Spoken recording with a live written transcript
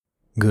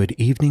Good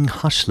evening,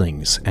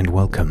 hushlings, and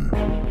welcome.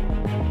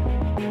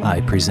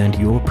 I present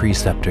your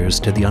preceptors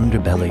to the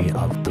underbelly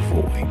of the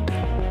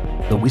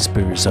void, the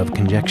whispers of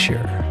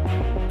conjecture,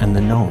 and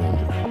the known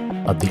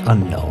of the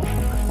unknown.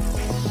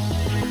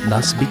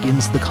 Thus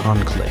begins the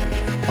conclave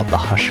of the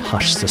Hush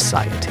Hush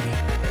Society.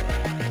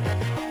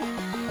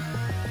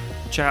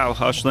 Ciao,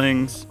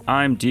 hushlings.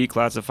 I'm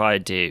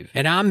Declassified Dave.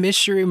 And I'm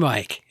Mystery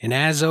Mike. And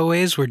as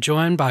always, we're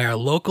joined by our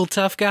local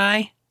tough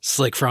guy,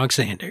 Slick Frank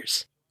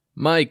Sanders.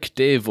 Mike,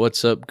 Dave,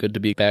 what's up? Good to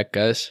be back,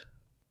 guys.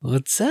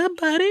 What's up,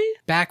 buddy?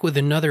 Back with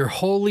another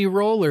holy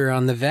roller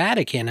on the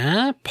Vatican,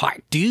 huh?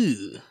 Part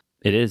 2.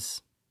 It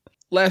is.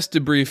 Last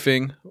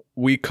debriefing,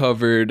 we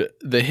covered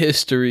the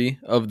history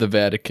of the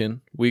Vatican.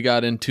 We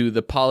got into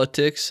the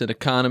politics and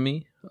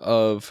economy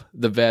of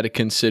the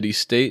Vatican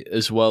city-state,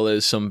 as well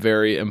as some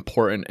very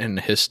important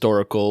and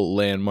historical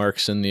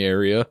landmarks in the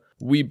area.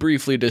 We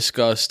briefly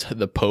discussed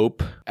the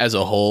Pope as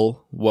a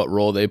whole, what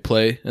role they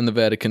play in the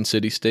Vatican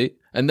city-state.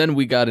 And then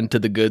we got into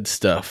the good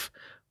stuff.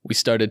 We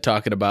started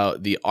talking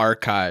about the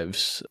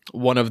archives,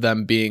 one of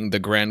them being the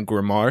Grand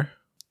Grimoire.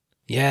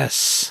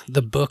 Yes,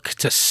 the book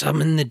to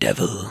summon the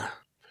devil.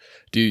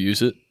 Do you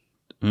use it?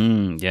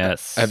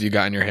 Yes. Have you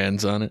gotten your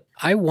hands on it?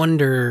 I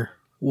wonder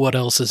what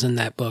else is in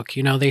that book.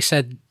 You know, they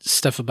said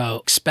stuff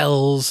about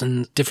spells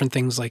and different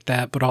things like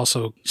that, but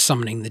also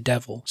summoning the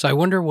devil. So I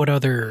wonder what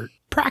other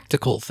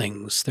practical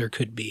things there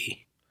could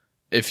be.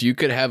 If you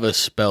could have a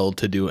spell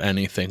to do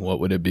anything, what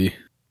would it be?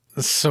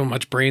 So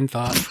much brain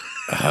thought.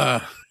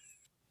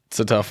 It's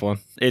a tough one.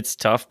 It's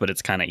tough, but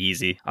it's kind of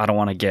easy. I don't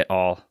want to get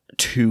all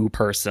too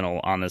personal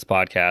on this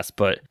podcast,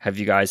 but have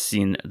you guys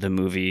seen the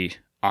movie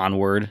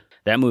Onward?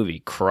 That movie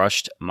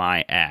crushed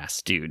my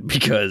ass, dude,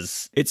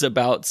 because it's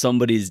about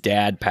somebody's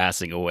dad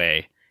passing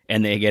away,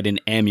 and they get an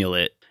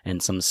amulet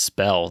and some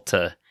spell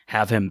to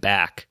have him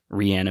back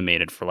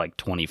reanimated for like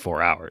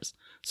 24 hours.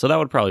 So that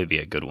would probably be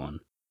a good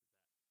one.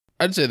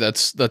 I'd say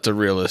that's a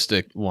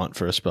realistic want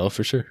for a spell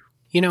for sure.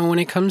 You know, when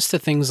it comes to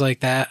things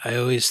like that, I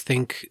always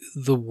think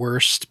the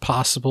worst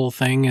possible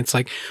thing. It's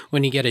like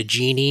when you get a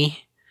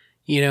genie,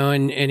 you know,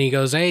 and he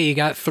goes, hey, you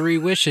got 3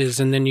 wishes.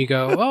 And then you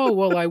go, oh,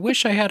 well, I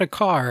wish I had a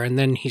car. And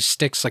then he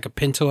sticks like a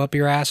Pinto up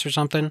your ass or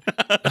something.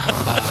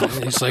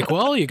 He's like,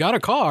 well, you got a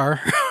car.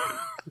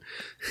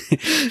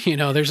 You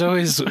know, there's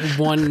always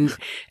one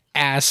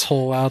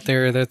asshole out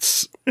there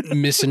that's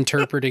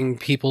misinterpreting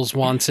people's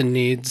wants and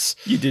needs.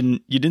 You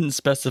didn't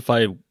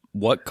specify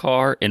what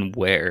car and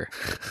where.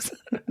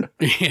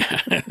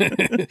 Yeah.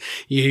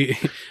 You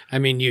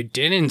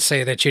didn't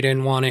say that you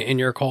didn't want it in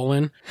your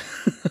colon.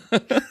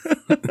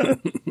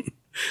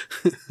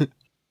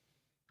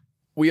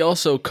 We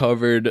also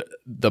covered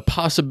the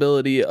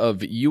possibility of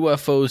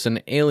UFOs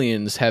and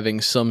aliens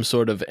having some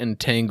sort of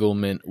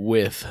entanglement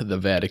with the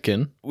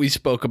Vatican. We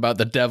spoke about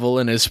the devil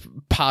and his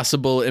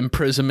possible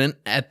imprisonment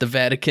at the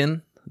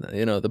Vatican.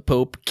 You know, the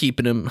Pope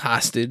keeping him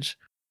hostage.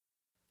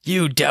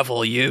 You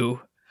devil,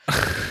 you.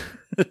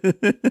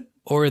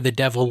 Or the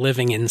devil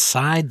living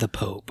inside the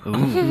Pope.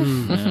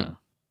 Ooh, yeah.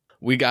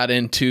 We got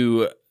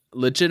into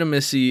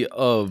legitimacy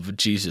of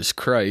Jesus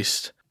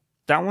Christ.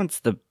 That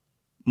one's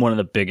one of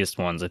the biggest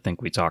ones I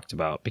think we talked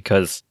about,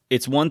 because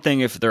it's one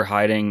thing if they're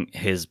hiding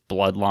his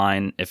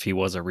bloodline, if he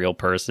was a real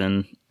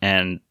person,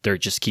 and they're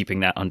just keeping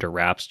that under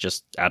wraps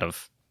just out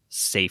of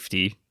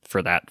safety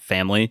for that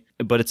family.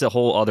 But it's a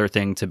whole other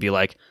thing to be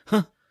like,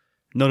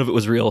 none of it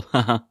was real.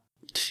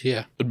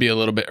 Yeah. Would be a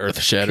little bit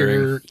earth-shattering.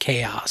 Pure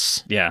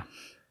chaos. Yeah.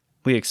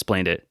 We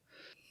explained it.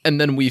 And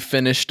then we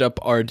finished up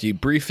our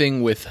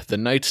debriefing with the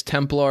Knights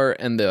Templar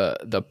and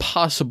the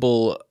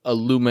possible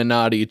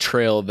Illuminati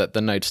trail that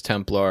the Knights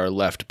Templar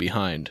left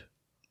behind.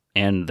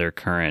 And their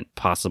current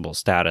possible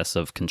status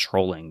of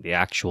controlling the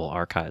actual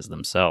archives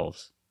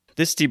themselves.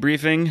 This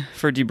debriefing,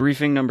 for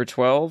debriefing number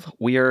 12,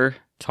 we are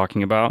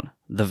talking about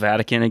the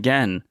Vatican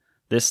again.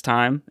 This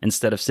time,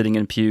 instead of sitting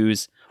in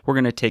pews, we're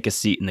going to take a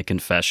seat in the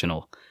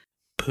confessional.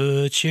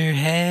 Put your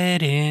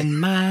head in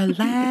my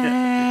lap.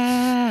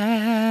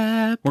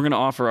 We're going to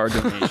offer our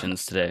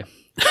donations today.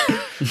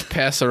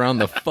 Pass around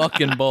the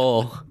fucking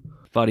bowl.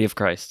 Body of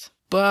Christ.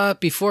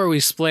 But before we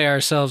splay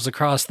ourselves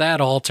across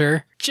that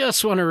altar,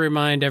 just want to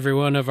remind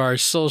everyone of our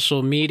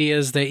social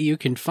medias that you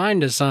can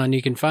find us on.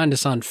 You can find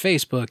us on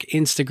Facebook,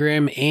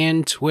 Instagram,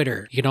 and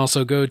Twitter. You can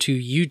also go to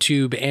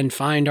YouTube and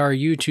find our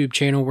YouTube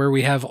channel where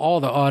we have all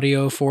the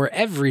audio for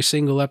every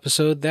single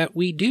episode that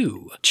we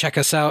do. Check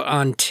us out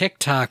on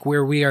TikTok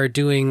where we are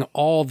doing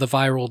all the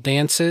viral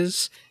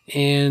dances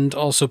and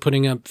also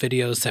putting up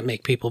videos that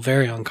make people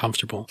very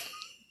uncomfortable.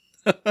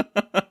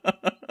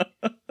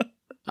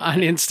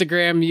 On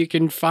Instagram, you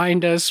can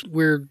find us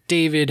where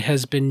David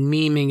has been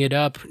memeing it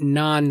up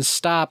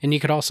nonstop. And you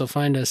could also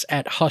find us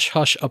at Hush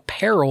Hush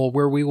Apparel,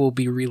 where we will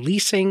be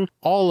releasing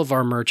all of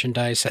our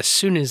merchandise as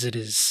soon as it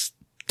is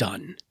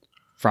done.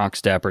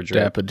 Frank's Dapper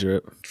Drip. Dapper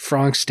Drip.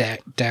 Frank's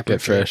Dapper Get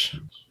Drip. fresh.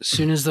 As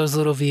soon as those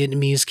little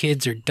Vietnamese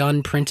kids are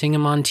done printing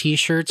them on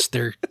t-shirts,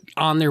 they're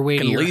on their way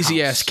to And your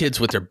lazy house. ass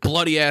kids with their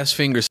bloody ass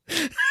fingers.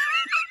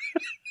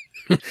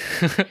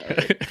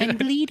 I'm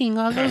bleeding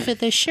all over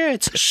the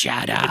shirts.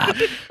 Shut up.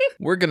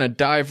 We're going to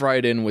dive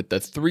right in with the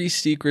 3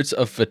 Secrets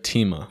of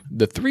Fatima.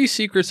 The 3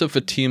 Secrets of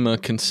Fatima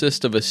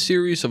consist of a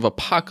series of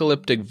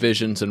apocalyptic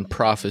visions and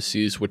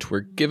prophecies which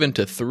were given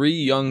to 3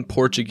 young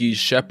Portuguese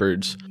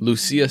shepherds,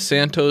 Lucia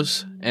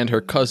Santos and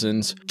her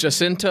cousins,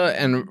 Jacinta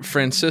and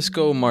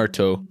Francisco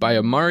Marto, by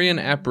a Marian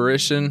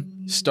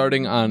apparition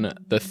starting on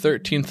the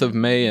 13th of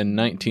May in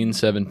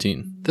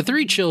 1917. The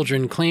 3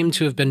 children claim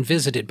to have been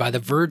visited by the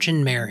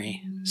Virgin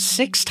Mary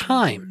 6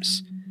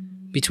 times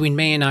between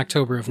May and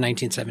October of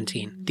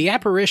 1917. The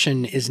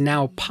apparition is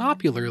now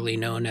popularly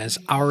known as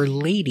Our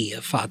Lady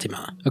of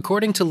Fatima.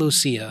 According to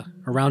Lucia,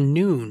 around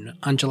noon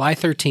on July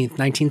 13th,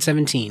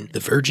 1917, the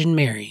Virgin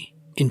Mary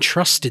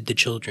entrusted the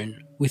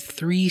children with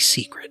 3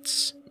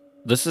 secrets.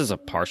 This is a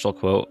partial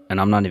quote, and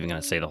I'm not even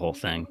going to say the whole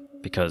thing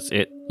because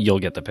you'll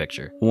get the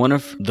picture. One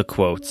of the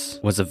quotes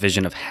was a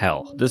vision of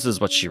hell. This is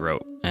what she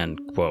wrote, and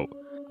quote,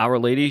 Our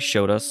Lady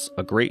showed us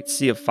a great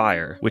sea of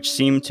fire, which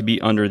seemed to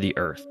be under the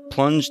earth.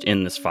 Plunged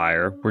in this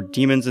fire were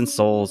demons and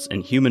souls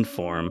in human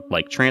form,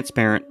 like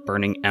transparent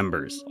burning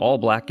embers, all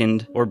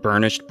blackened or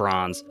burnished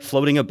bronze,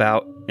 floating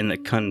about in the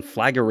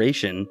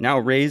conflagration, now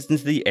raised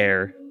into the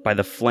air by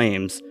the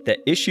flames that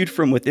issued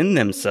from within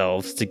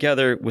themselves,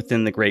 together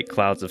within the great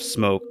clouds of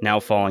smoke, now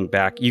falling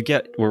back.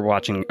 We're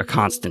watching a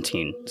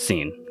Constantine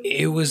scene.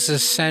 It was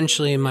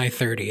essentially my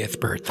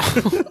 30th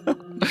birthday.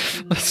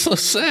 That's so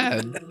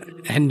sad.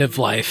 End of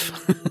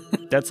life.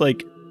 That's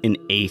like an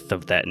eighth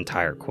of that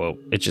entire quote.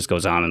 It just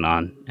goes on and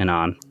on and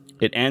on.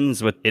 It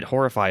ends with, it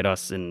horrified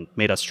us and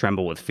made us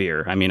tremble with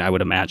fear. I mean, I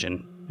would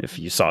imagine if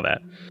you saw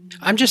that.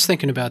 I'm just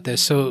thinking about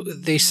this. So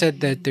they said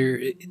that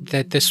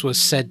this was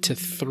said to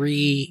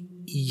 3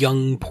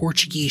 young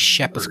Portuguese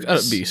shepherds. It's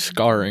gotta be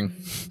scarring.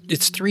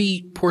 It's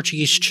 3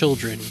 Portuguese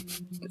children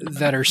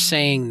that are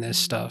saying this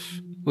stuff,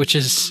 which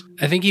is,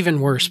 I think,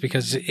 even worse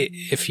because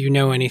if you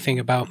know anything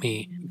about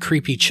me,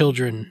 creepy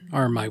children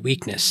are my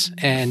weakness.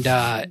 And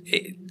I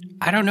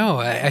don't know.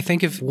 I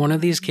think if one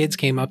of these kids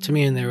came up to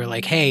me and they were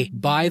like, hey,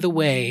 by the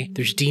way,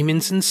 there's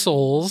demons and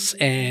souls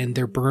and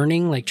they're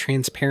burning like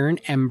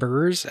transparent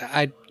embers,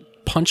 I'd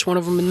punch one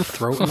of them in the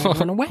throat and I'd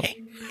run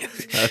away.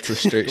 That's a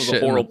straight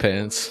shit in the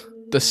pants.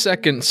 The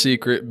second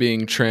secret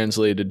being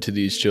translated to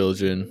these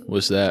children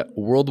was that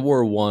World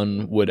War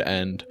I would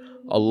end,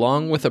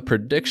 along with a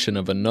prediction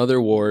of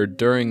another war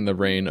during the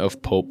reign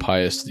of Pope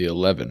Pius XI.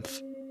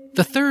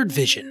 The third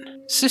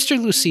vision. Sister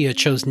Lucia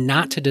chose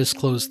not to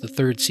disclose the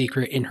 3rd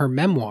secret in her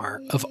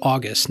memoir of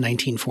August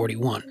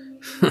 1941.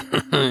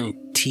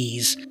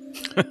 Tease.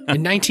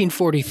 In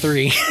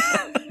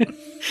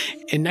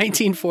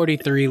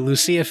 1943,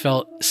 Lucia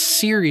felt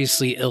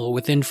seriously ill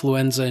with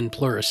influenza and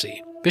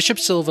pleurisy. Bishop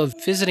Silva,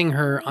 visiting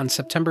her on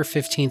September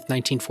 15,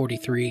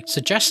 1943,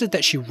 suggested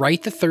that she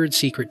write the 3rd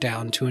secret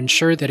down to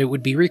ensure that it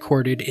would be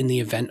recorded in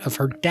the event of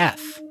her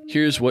death.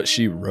 Here's what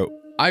she wrote.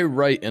 I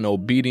write in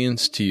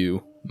obedience to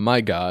you,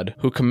 my God,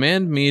 who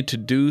command me to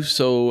do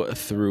so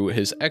through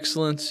His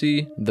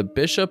Excellency, the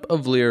Bishop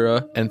of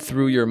Lyra, and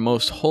through your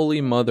most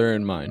holy mother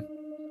and mine.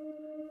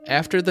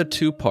 After the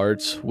 2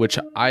 parts, which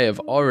I have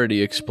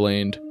already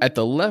explained, at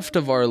the left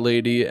of Our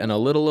Lady and a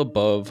little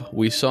above,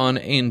 we saw an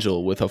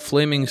angel with a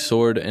flaming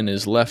sword in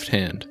his left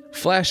hand.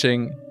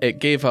 Flashing, it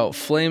gave out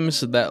flames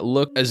that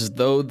looked as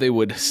though they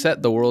would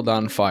set the world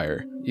on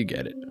fire. You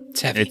get it.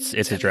 It's heavy.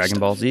 It's a Dragon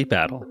Ball Z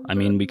battle. I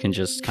mean, we can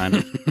just kind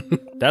of...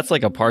 That's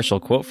like a partial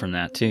quote from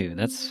that, too.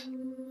 That's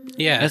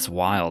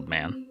wild,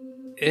 man.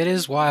 It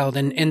is wild.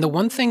 And the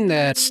one thing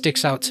that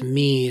sticks out to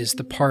me is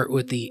the part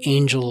with the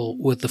angel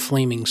with the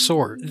flaming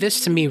sword.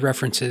 This to me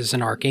references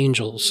an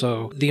archangel.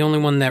 So the only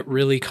one that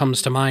really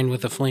comes to mind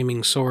with a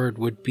flaming sword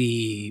would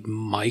be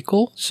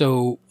Michael.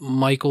 So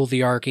Michael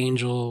the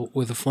archangel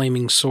with a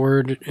flaming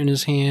sword in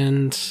his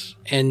hand.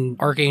 And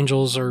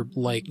archangels are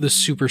like the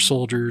super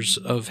soldiers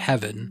of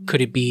heaven.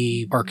 Could it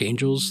be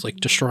archangels like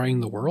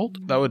destroying the world?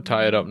 That would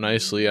tie it up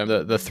nicely.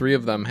 The 3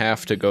 of them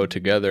have to go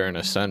together in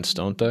a sense,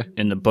 don't they?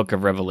 In the book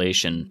of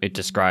Revelation, it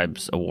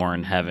describes a war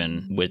in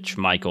heaven, which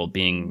Michael,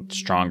 being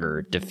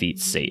stronger,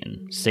 defeats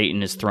Satan.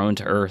 Satan is thrown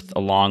to earth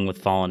along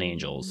with fallen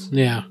angels.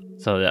 Yeah.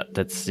 So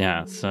that's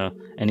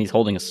and he's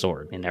holding a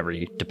sword in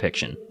every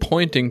depiction.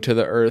 Pointing to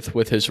the earth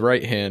with his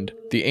right hand,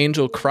 the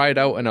angel cried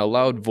out in a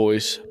loud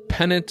voice,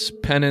 penance,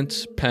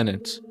 penance,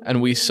 penance.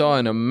 And we saw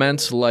an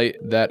immense light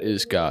that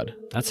is God.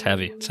 That's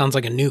heavy. Sounds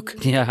like a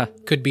nuke. Yeah.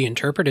 Could be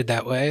interpreted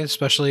that way,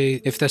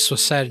 especially if this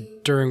was said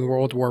during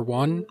World War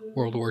I.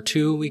 World War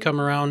II, we come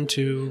around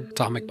to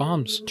atomic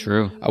bombs.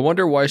 True. I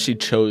wonder why she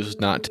chose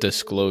not to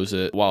disclose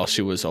it while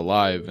she was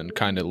alive and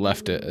kind of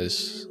left it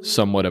as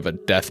somewhat of a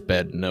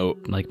deathbed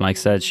note. Like Mike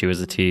said, she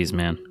was a tease,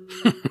 man.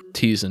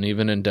 Teasing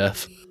even in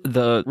death.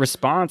 The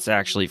response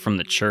actually from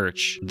the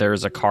church,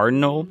 there's a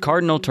Cardinal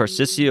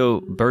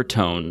Tarcisio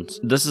Bertones.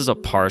 This is a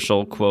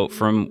partial quote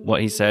from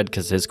what he said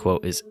because his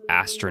quote is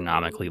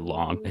astronomically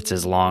long. It's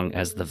as long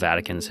as the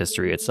Vatican's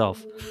history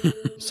itself.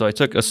 So I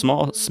took a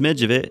small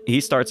smidge of it.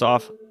 He starts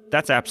off,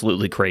 that's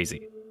absolutely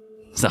crazy.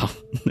 So,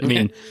 I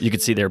mean, you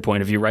could see their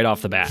point of view right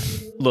off the bat.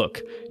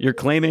 Look, you're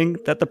claiming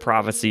that the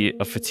prophecy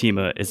of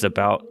Fatima is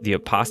about the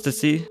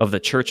apostasy of the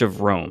Church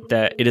of Rome,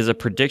 that it is a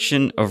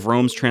prediction of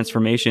Rome's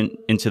transformation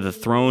into the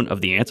throne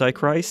of the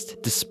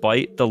Antichrist,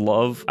 despite the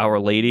love Our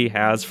Lady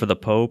has for the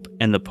Pope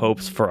and the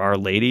Pope's for Our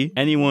Lady.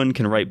 Anyone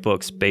can write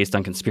books based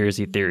on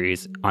conspiracy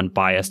theories on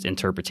biased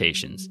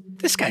interpretations.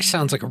 This guy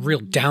sounds like a real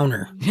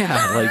downer.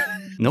 Yeah, like...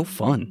 no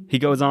fun. He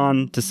goes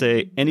on to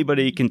say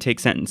anybody can take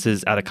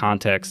sentences out of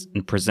context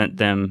and present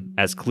them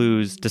as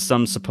clues to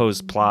some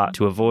supposed plot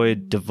to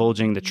avoid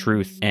divulging the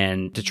truth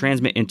and to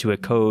transmit into a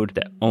code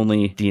that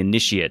only the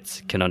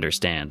initiates can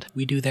understand.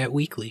 We do that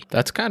weekly.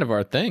 That's kind of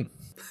our thing.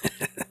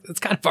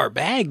 That's kind of our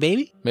bag,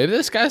 baby. Maybe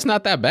this guy's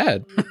not that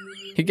bad.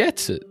 He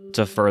gets it.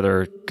 To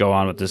further go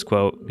on with this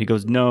quote, he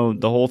goes, no,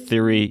 the whole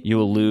theory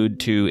you allude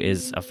to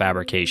is a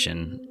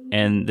fabrication.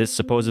 And this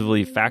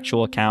supposedly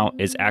factual account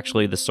is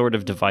actually the sort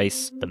of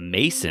device the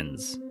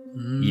Masons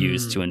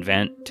used to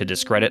invent to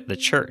discredit the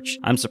church.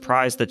 I'm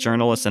surprised that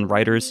journalists and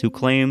writers who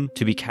claim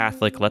to be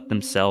Catholic let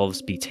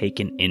themselves be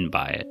taken in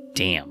by it.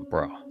 Damn,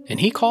 bro. And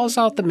he calls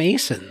out the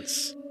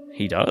Masons.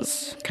 He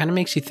does. Kind of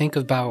makes you think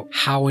about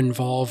how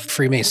involved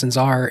Freemasons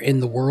are in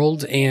the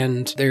world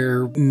and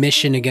their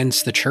mission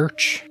against the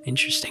church.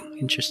 Interesting.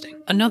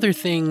 Another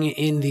thing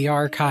in the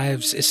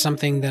archives is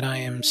something that I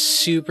am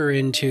super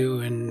into,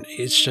 and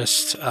it's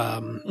just,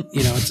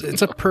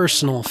 it's a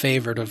personal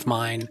favorite of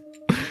mine.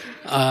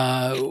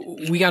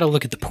 We got to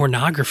look at the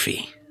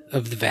pornography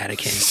of the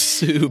Vatican.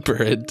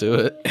 Super into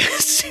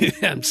it.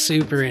 I'm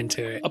super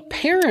into it.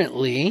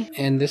 Apparently,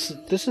 and this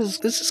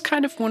is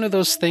kind of one of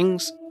those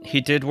things. He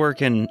did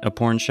work in a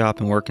porn shop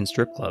and work in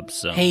strip clubs,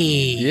 so...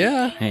 Hey.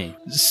 Yeah. Hey.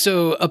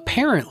 So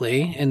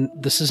apparently, and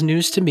this is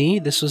news to me,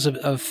 this was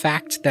a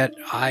fact that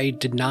I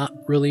did not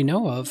really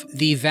know of,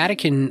 the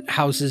Vatican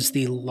houses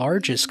the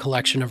largest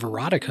collection of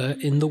erotica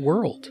in the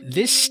world.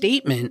 This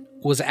statement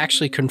was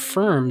actually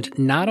confirmed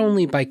not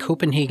only by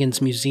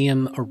Copenhagen's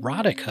Museum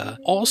Erotica,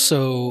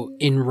 also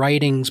in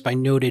writings by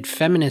noted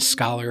feminist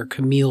scholar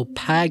Camille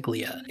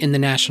Paglia in the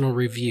National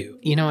Review.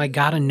 You know, I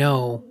gotta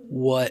know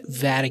what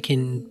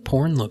Vatican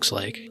porn looks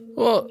like.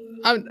 Well,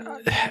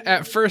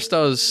 at first I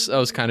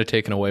was kind of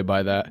taken away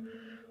by that,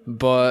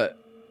 but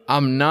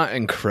I'm not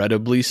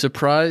incredibly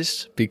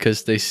surprised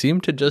because they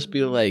seem to just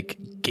be like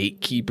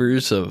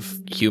gatekeepers of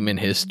human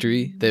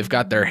history. They've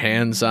got their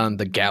hands on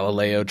the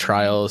Galileo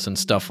trials and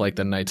stuff like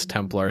the Knights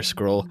Templar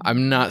scroll.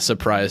 I'm not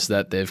surprised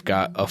that they've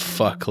got a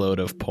fuckload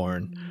of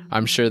porn.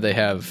 I'm sure they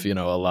have, a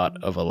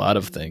lot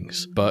of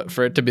things, but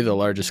for it to be the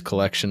largest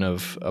collection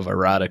of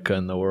erotica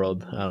in the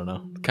world, I don't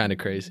know, kind of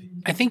crazy.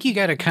 I think you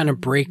got to kind of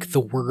break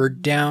the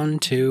word down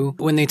too.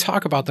 When they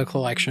talk about the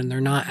collection, they're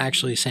not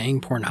actually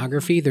saying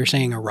pornography, they're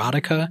saying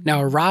erotica.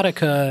 Now,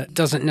 erotica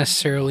doesn't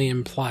necessarily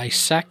imply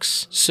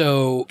sex,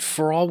 so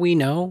for all we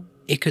know,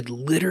 it could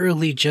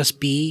literally just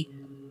be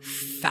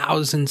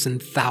thousands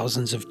and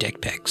thousands of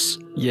dick pics.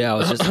 Yeah, I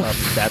was just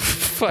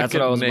that's what I was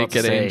about to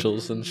naked say.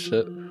 angels and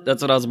shit.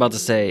 That's what I was about to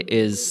say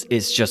is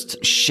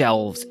just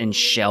shelves and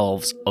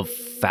shelves of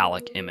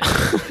phallic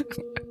images.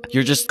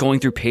 You're just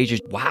going through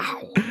pages.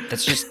 Wow.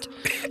 That's just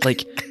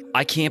like,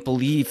 I can't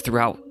believe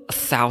throughout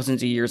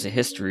thousands of years of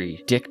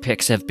history, dick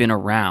pics have been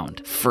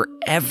around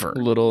forever.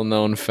 Little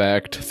known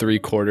fact,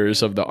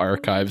 3/4 of the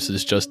archives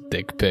is just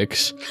dick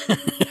pics.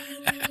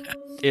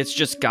 It's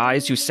just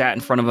guys who sat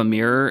in front of a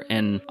mirror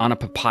and on a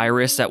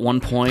papyrus at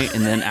one point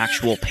and then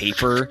actual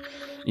paper.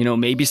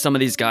 Maybe some of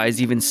these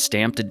guys even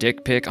stamped a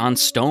dick pic on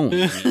stone.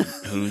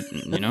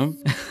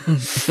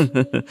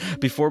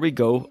 Before we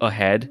go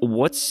ahead,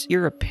 what's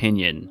your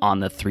opinion on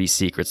the 3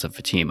 secrets of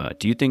Fatima?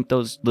 Do you think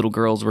those little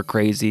girls were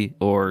crazy,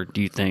 or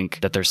do you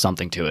think that there's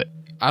something to it?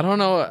 I don't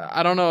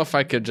know if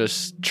I could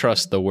just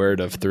trust the word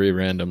of 3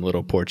 random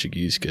little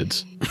Portuguese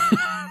kids.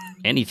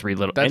 Any three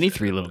little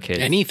kids.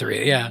 Any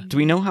 3, yeah. Do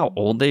we know how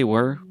old they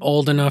were?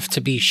 Old enough to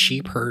be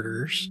sheep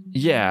herders.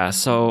 Yeah,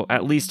 so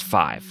at least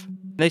 5.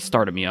 They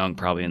started me young,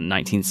 probably in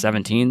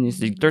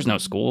 1917. There's no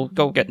school.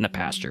 Go get in the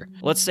pasture.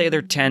 Let's say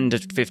they're 10 to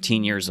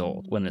 15 years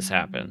old when this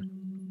happened.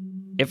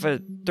 If a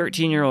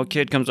 13-year-old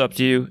kid comes up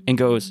to you and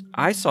goes,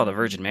 I saw the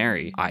Virgin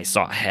Mary, I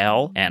saw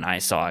hell, and I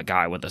saw a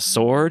guy with a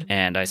sword,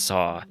 and I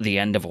saw the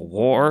end of a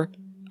war,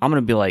 I'm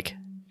going to be like,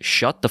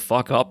 shut the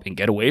fuck up and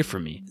get away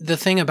from me. The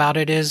thing about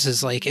it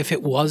is like, if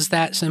it was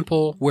that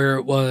simple, where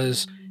it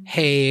was,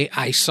 hey,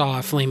 I saw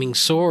a flaming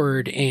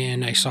sword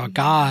and I saw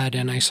God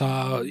and I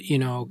saw,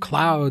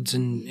 clouds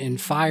and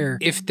fire.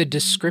 If the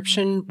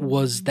description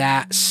was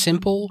that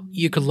simple,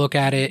 you could look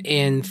at it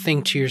and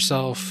think to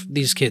yourself,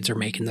 these kids are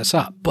making this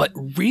up. But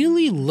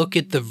really look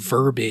at the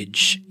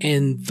verbiage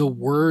and the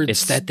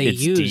words that they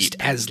used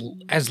as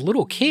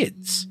little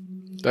kids.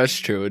 That's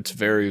true. It's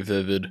very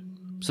vivid.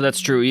 So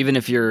that's true. Even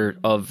if you're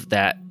of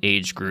that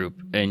age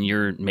group and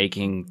you're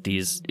making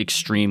these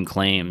extreme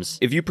claims,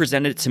 if you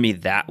present it to me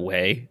that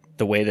way,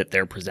 the way that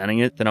they're presenting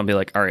it, then I'll be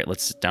like, all right,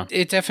 let's sit down.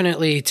 It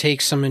definitely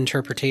takes some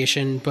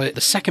interpretation, but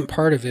the second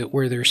part of it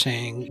where they're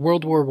saying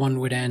World War I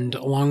would end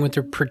along with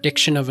the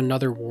prediction of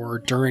another war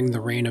during the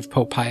reign of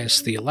Pope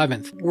Pius XI,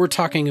 we're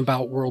talking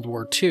about World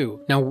War II.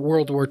 Now,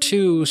 World War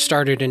II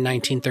started in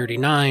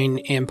 1939,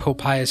 and Pope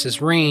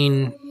Pius's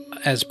reign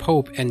as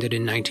Pope ended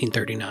in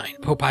 1939.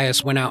 Pope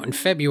Pius went out in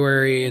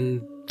February,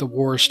 and the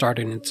war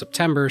started in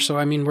September, so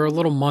I mean, we're a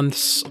little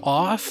months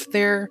off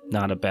there.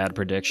 Not a bad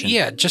prediction.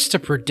 Yeah, just to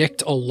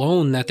predict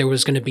alone that there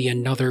was going to be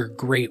another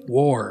great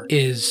war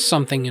is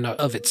something in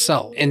of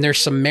itself. And there's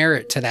some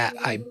merit to that,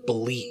 I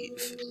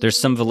believe. There's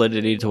some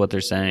validity to what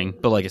they're saying,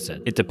 but like I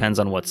said, it depends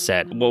on what's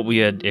said. What we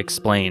had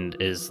explained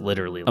is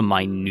literally a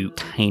minute,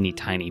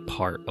 tiny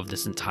part of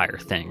this entire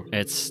thing.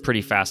 It's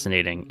pretty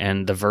fascinating,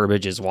 and the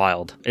verbiage is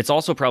wild. It's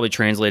also probably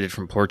translated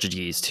from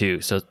Portuguese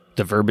too, so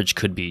the verbiage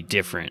could be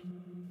different.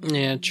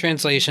 Yeah,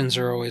 translations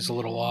are always a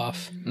little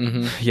off.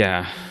 Mm-hmm.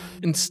 Yeah.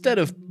 Instead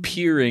of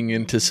peering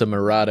into some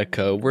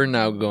erotica, we're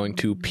now going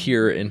to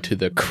peer into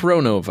the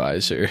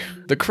chronovisor.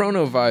 The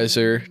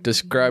chronovisor,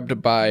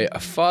 described by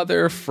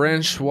Father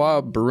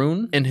Francois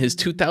Brune in his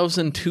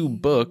 2002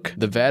 book,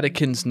 The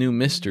Vatican's New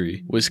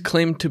Mystery, was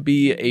claimed to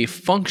be a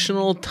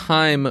functional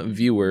time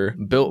viewer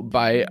built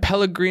by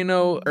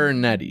Pellegrino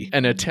Ernetti,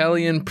 an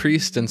Italian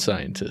priest and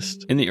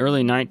scientist. In the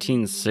early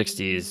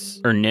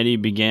 1960s,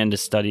 Ernetti began to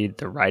study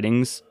the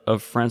writings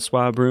of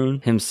Francois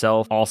Brune,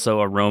 himself also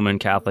a Roman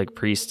Catholic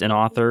priest and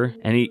author,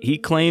 and he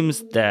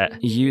claims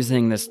that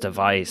using this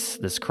device,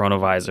 this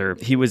chronovisor,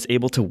 he was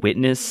able to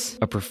witness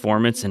a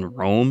performance in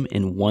Rome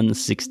in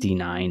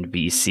 169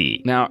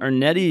 BC. Now,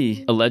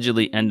 Ernetti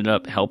allegedly ended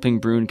up helping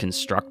Brune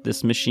construct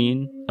this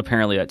machine.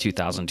 Apparently that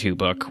 2002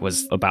 book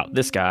was about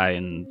this guy,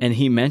 and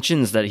he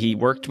mentions that he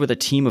worked with a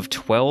team of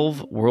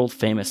 12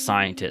 world-famous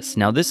scientists.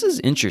 Now, this is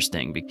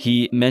interesting.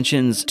 He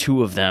mentions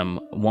two of them.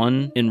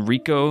 One,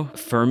 Enrico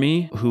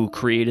Fermi, who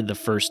created the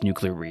first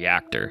nuclear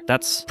reactor.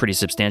 That's pretty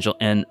substantial.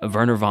 And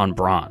Wernher von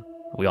Braun.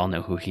 We all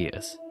know who he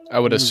is. I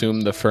would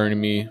assume the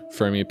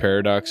Fermi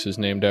paradox is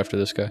named after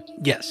this guy.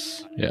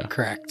 Yes. Yeah.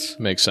 Correct.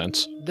 Makes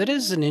sense. That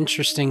is an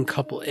interesting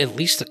couple, at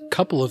least a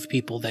couple of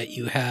people that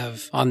you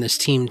have on this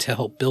team to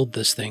help build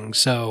this thing.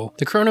 So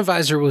the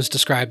chronovisor was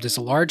described as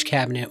a large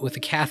cabinet with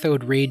a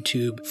cathode ray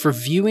tube for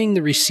viewing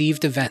the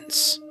received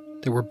events.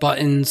 There were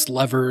buttons,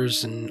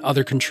 levers, and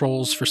other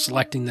controls for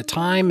selecting the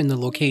time and the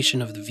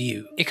location of the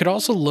view. It could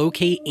also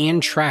locate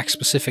and track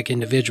specific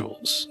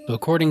individuals. So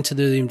according to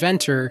the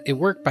inventor, it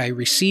worked by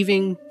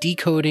receiving,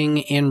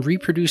 decoding, and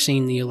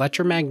reproducing the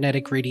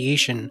electromagnetic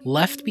radiation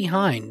left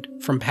behind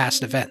from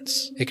past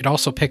events. It could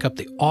also pick up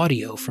the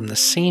audio from the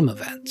same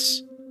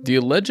events. The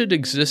alleged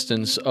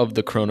existence of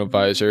the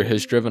chronovisor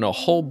has driven a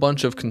whole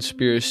bunch of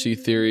conspiracy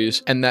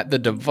theories, and that the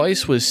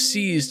device was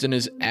seized and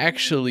is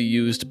actually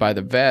used by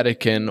the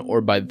Vatican or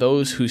by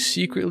those who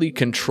secretly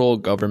control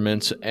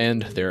governments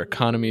and their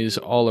economies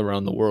all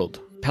around the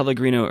world.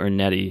 Pellegrino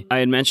Ernetti, I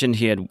had mentioned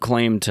he had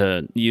claimed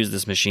to use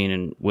this machine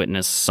and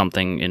witness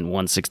something in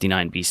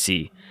 169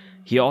 BC.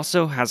 He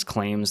also has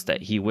claims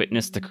that he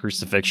witnessed the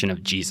crucifixion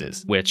of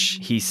Jesus, which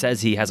he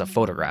says he has a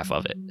photograph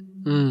of it.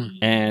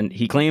 And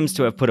he claims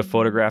to have put a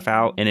photograph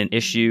out in an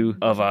issue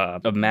of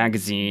a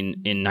magazine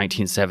in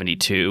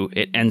 1972.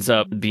 It ends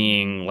up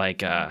being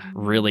like a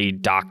really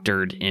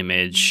doctored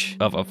image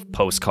of a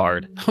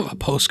postcard. A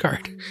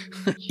postcard?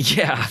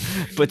 Yeah,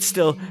 but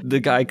still, the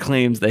guy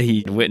claims that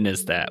he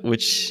witnessed that,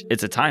 which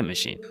it's a time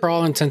machine. For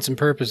all intents and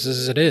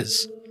purposes, it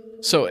is.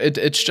 So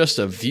it's just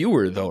a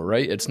viewer, though,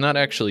 right? It's not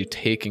actually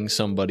taking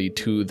somebody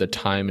to the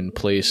time and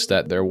place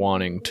that they're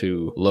wanting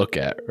to look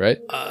at, right?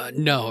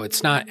 No,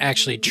 it's not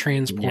actually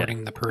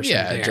transporting the person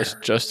there. Yeah,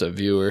 just a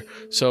viewer.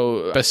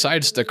 So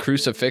besides the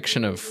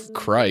crucifixion of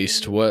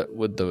Christ, what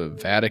would the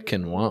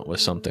Vatican want with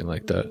something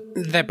like that?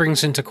 That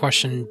brings into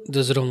question,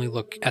 does it only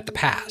look at the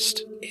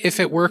past?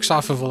 If it works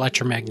off of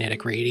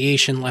electromagnetic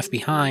radiation left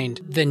behind,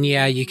 then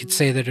yeah, you could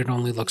say that it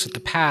only looks at the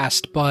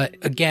past. But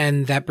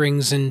again, that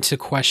brings into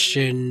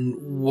question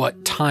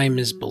what time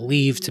is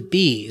believed to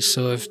be.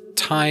 So if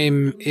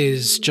time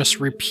is just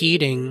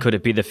repeating... Could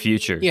it be the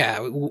future?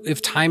 Yeah,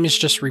 if time is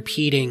just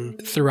repeating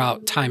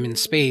throughout time and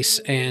space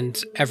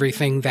and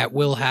everything that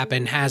will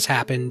happen has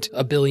happened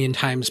a billion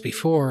times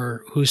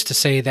before, who's to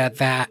say that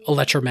that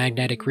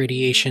electromagnetic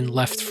radiation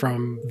left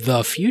from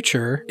the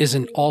future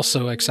isn't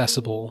also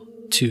accessible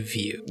to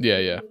view?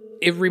 Yeah.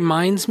 It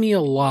reminds me a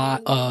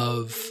lot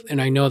of,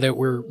 and I know that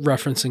we're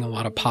referencing a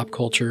lot of pop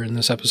culture in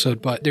this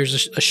episode, but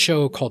there's a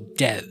show called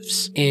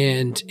Devs.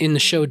 And in the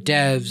show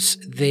Devs,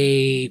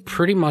 they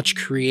pretty much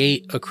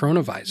create a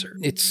chronovisor.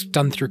 It's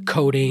done through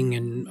coding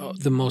and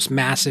the most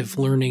massive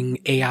learning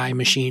AI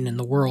machine in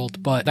the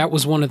world. But that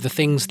was one of the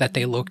things that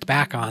they looked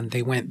back on.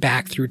 They went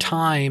back through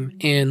time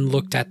and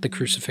looked at the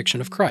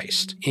crucifixion of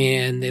Christ.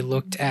 And they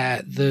looked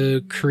at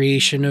the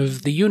creation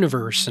of the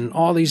universe and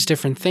all these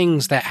different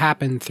things that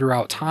happened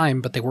throughout time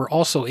time, but they were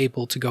also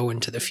able to go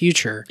into the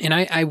future. And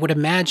I would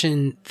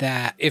imagine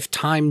that if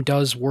time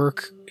does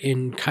work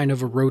in kind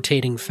of a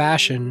rotating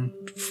fashion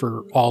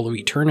for all of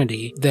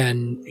eternity,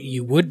 then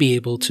you would be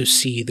able to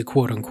see the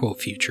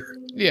quote-unquote future.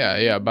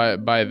 Yeah.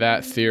 By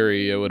that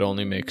theory, it would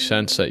only make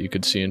sense that you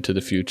could see into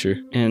the future.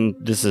 And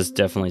this is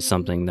definitely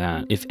something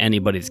that if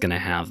anybody's going to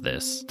have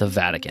this, the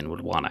Vatican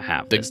would want to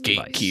have The this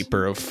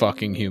gatekeeper of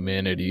fucking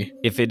humanity.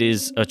 If it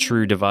is a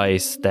true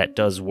device that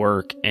does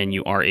work and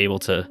you are able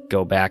to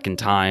go back in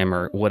time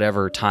or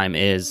whatever time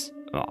is,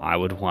 well, I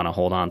would want to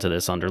hold on to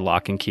this under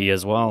lock and key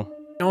as well.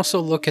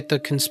 Also look at the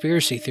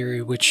conspiracy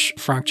theory, which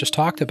Frank just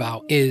talked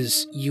about,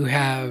 is you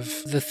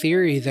have the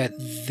theory that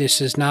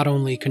this is not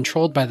only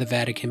controlled by the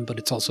Vatican, but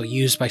it's also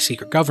used by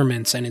secret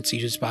governments and it's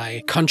used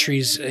by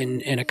countries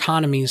and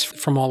economies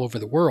from all over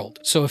the world.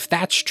 So if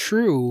that's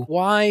true,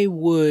 why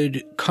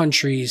would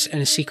countries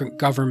and a secret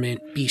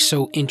government be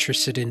so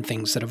interested in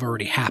things that have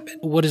already happened?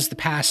 What does the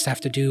past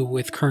have to do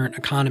with current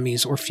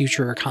economies or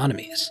future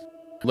economies?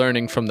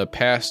 Learning from the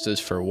past is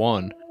for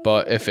one,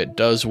 but if it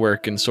does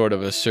work in sort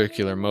of a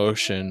circular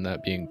motion,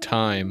 that being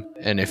time,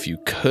 and if you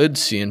could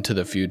see into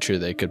the future,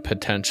 they could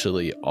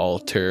potentially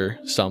alter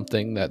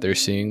something that they're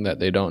seeing that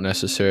they don't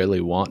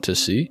necessarily want to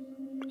see.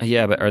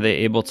 Yeah, but are they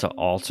able to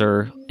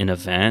alter an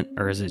event,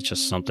 or is it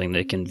just something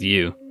they can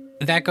view?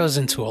 That goes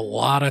into a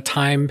lot of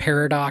time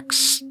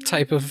paradox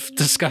type of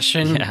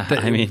discussion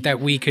that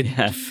we could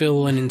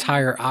fill an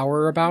entire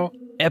hour about.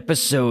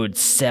 Episode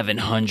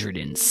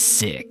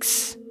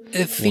 706.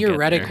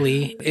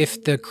 Theoretically,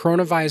 if the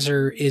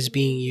chronovisor is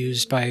being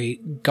used by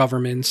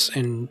governments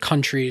and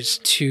countries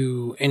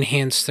to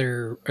enhance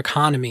their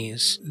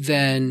economies,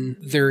 then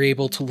they're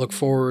able to look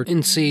forward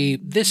and see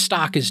this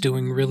stock is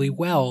doing really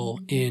well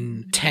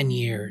in 10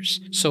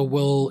 years. So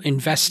we'll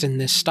invest in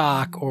this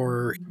stock,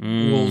 or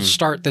we'll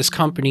start this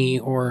company,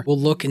 or we'll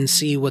look and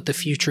see what the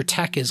future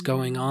tech is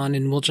going on,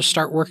 and we'll just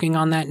start working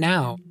on that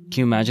now.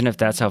 Can you imagine if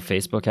that's how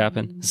Facebook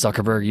happened?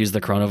 Zuckerberg used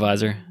the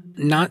chronovisor?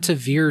 Not to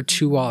veer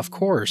too off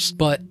course,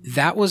 but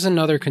that was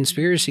another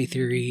conspiracy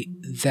theory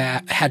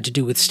that had to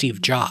do with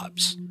Steve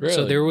Jobs. Really?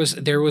 So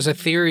there was a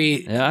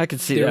theory. Yeah, I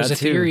could see there that was a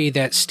too. theory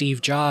that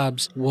Steve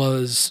Jobs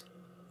was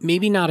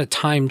maybe not a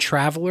time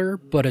traveler,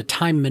 but a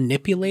time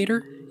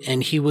manipulator.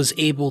 And he was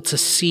able to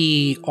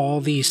see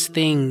all these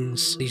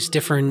things, these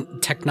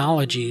different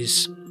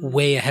technologies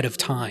way ahead of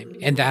time.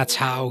 And that's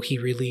how he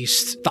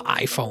released the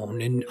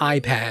iPhone and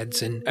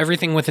iPads and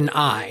everything with an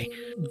I.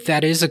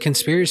 That is a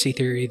conspiracy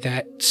theory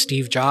that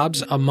Steve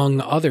Jobs,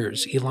 among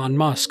others, Elon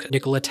Musk,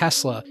 Nikola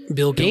Tesla,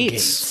 Bill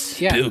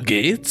Gates. Yeah. Bill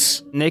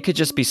Gates? And they could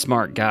just be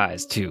smart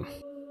guys too.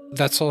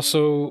 That's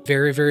also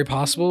very, very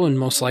possible and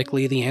most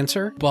likely the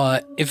answer.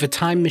 But if a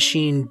time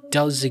machine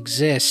does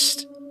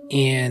exist,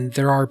 and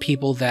there are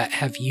people that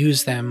have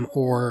used them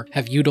or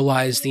have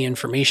utilized the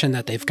information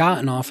that they've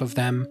gotten off of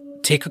them,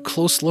 take a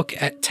close look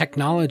at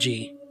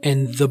technology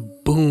and the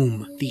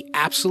boom, the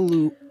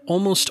absolute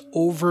almost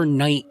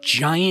overnight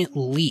giant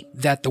leap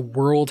that the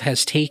world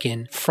has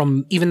taken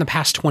from even the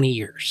past 20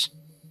 years.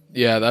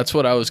 Yeah, that's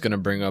what I was going to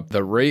bring up.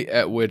 The rate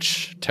at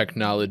which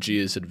technology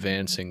is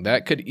advancing,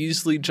 that could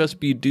easily just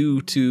be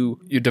due to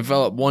you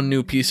develop one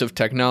new piece of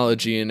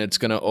technology and it's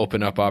going to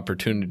open up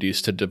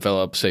opportunities to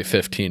develop, say,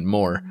 15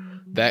 more.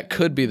 That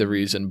could be the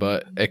reason,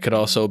 but it could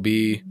also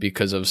be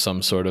because of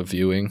some sort of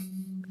viewing.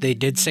 They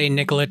did say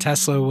Nikola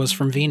Tesla was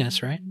from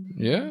Venus, right?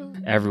 Yeah.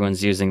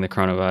 Everyone's using the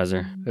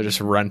chronovisor. They're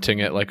just renting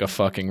it like a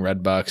fucking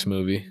Redbox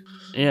movie.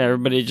 Yeah,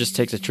 everybody just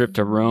takes a trip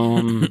to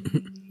Rome,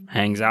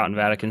 hangs out in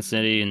Vatican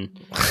City, and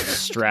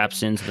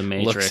straps into the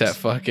Matrix. Looks at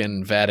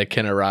fucking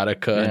Vatican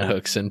erotica and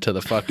hooks into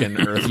the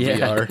fucking Earth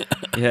VR.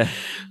 Yeah.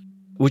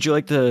 Would you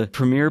like the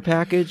Premier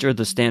package or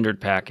the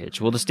Standard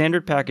package? Well, the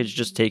Standard package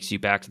just takes you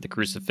back to the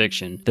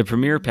crucifixion. The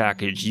Premier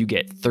package, you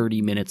get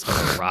 30 minutes of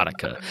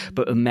erotica.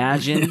 But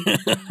imagine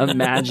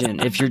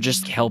if you're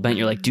just hellbent,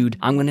 you're like, dude,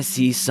 I'm going to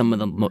see some of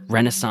the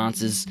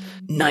Renaissance's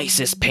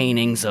nicest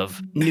paintings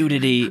of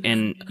nudity,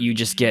 and you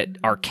just get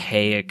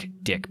archaic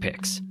dick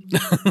pics.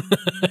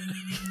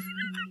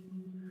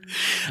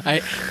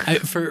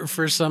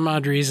 For some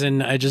odd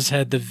reason, I just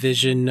had the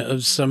vision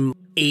of some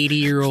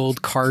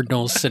 80-year-old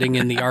cardinal sitting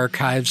in the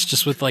archives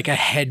just with like a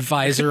head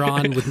visor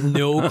on with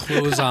no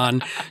clothes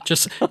on,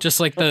 just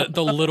like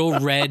the little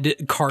red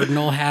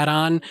cardinal hat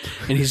on,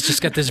 and he's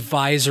just got this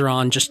visor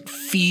on, just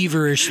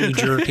feverishly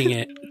jerking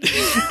it.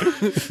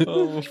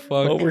 Oh, fuck.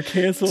 Oh, we're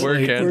canceled.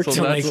 We're canceled.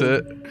 That's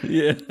it.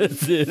 Yeah,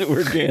 that's it.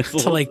 We're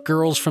canceled. To like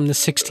girls from the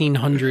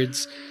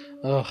 1600s.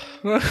 Oh,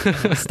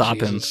 Stop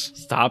him.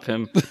 Stop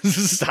him.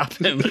 Stop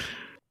him.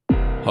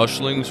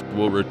 Hushlings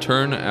will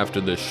return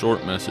after this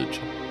short message.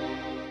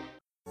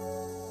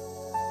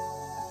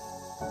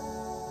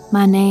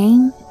 My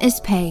name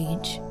is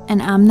Paige,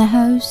 and I'm the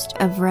host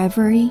of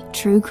Reverie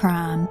True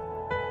Crime.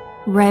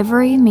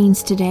 Reverie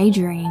means to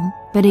daydream,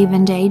 but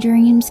even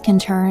daydreams can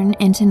turn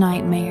into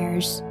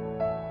nightmares.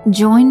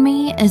 Join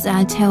me as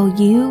I tell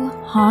you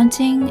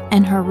haunting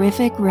and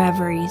horrific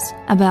reveries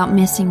about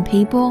missing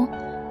people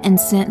and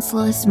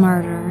senseless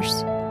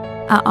murders.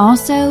 I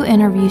also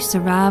interview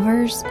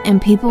survivors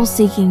and people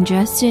seeking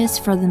justice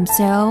for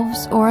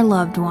themselves or a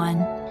loved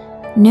one.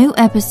 New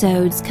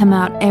episodes come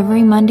out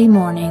every Monday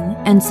morning,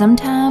 and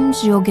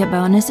sometimes you'll get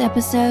bonus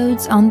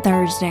episodes on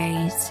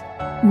Thursdays.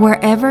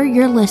 Wherever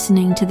you're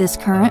listening to this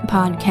current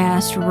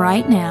podcast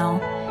right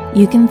now,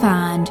 you can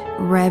find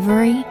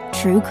Reverie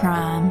True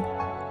Crime.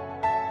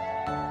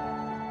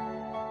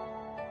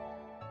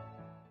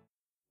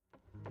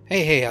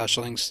 Hey,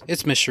 Hushlings,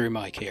 it's Mystery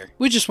Mike here.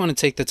 We just want to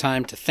take the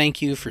time to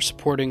thank you for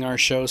supporting our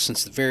show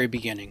since the very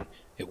beginning.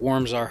 It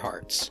warms our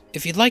hearts.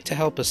 If you'd like to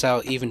help us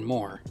out even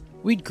more,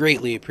 we'd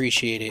greatly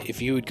appreciate it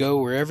if you would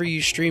go wherever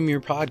you stream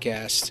your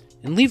podcast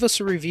and leave us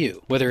a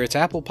review, whether it's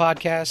Apple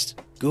Podcast,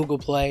 Google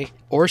Play,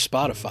 or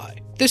Spotify.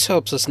 This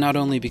helps us not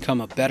only become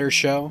a better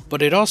show,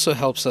 but it also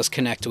helps us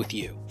connect with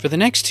you. For the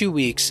next 2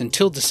 weeks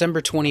until December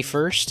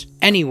 21st,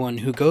 anyone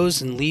who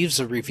goes and leaves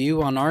a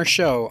review on our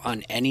show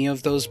on any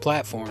of those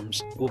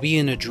platforms will be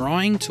in a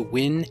drawing to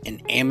win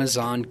an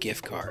Amazon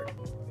gift card.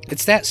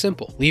 It's that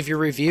simple. Leave your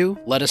review,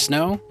 let us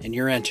know, and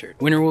you're entered.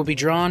 Winner will be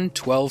drawn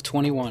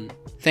 12/21.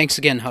 Thanks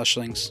again,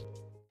 Hushlings.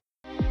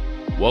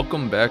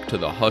 Welcome back to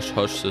the Hush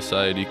Hush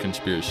Society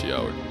Conspiracy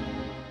Hour.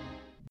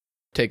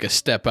 Take a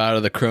step out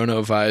of the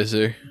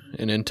chronovisor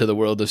and into the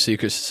world of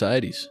secret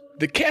societies.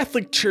 The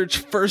Catholic Church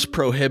first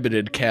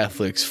prohibited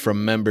Catholics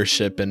from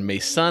membership in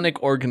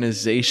Masonic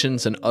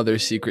organizations and other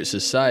secret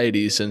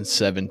societies in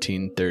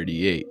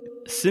 1738.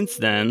 Since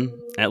then,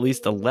 at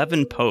least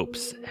 11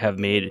 popes have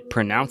made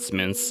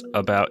pronouncements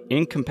about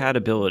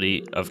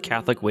incompatibility of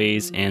Catholic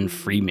ways and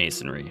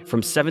Freemasonry.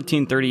 From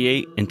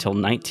 1738 until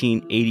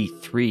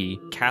 1983,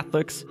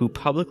 Catholics who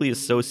publicly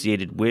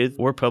associated with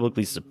or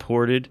publicly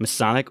supported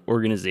Masonic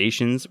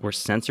organizations were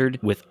censored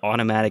with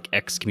automatic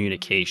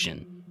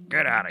excommunication.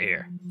 Get out of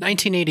here.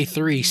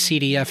 1983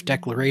 CDF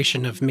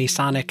Declaration of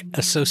Masonic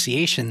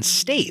Association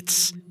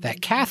states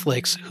that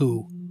Catholics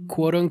who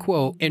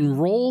quote-unquote,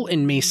 enroll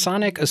in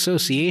Masonic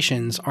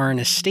associations are in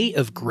a state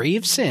of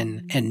grave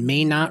sin and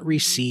may not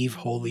receive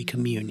Holy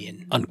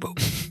Communion, unquote.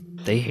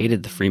 They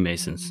hated the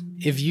Freemasons.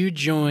 If you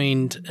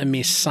joined a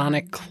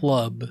Masonic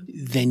club,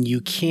 then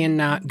you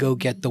cannot go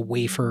get the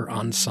wafer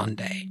on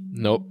Sunday.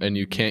 Nope, and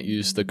you can't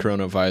use the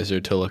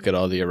chronovisor to look at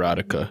all the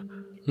erotica.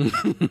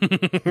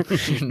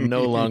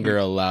 No longer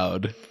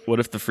allowed. What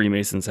if the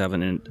Freemasons have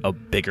a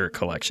bigger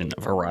collection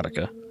of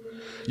erotica?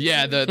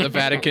 Yeah, the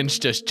Vatican's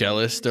just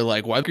jealous. They're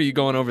like, why are you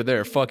going over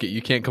there? Fuck it,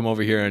 you can't come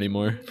over here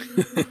anymore.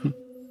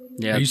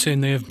 Yeah. Are you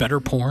saying they have better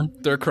porn?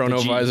 Their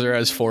chronovisor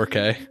has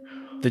 4K.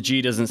 The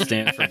G doesn't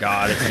stand for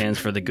God, it stands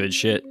for the good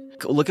shit.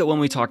 Look at when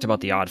we talked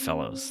about the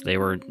Oddfellows. They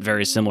were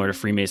very similar to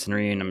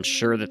Freemasonry, and I'm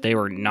sure that they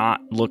were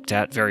not looked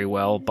at very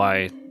well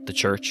by the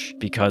church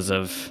because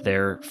of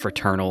their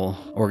fraternal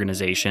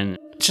organization.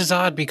 Which is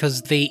odd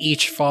because they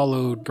each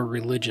followed a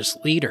religious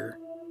leader,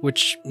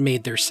 which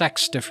made their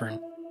sects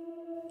different.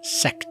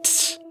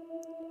 Sects.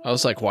 I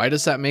was like, why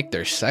does that make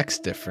their sex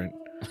different?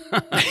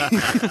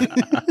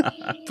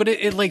 But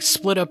it like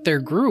split up their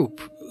group,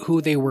 who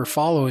they were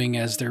following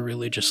as their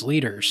religious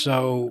leader.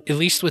 So at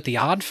least with the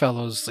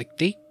Oddfellows, like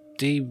they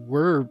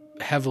were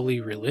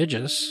heavily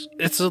religious.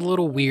 It's a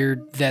little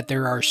weird that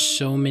there are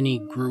so many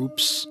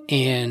groups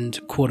and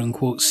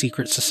quote-unquote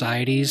secret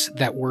societies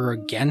that were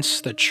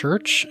against the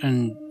church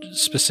and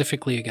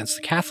specifically against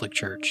the Catholic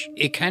Church.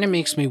 It kind of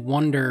makes me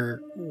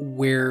wonder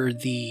where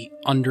the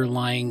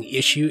underlying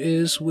issue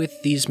is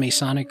with these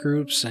Masonic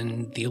groups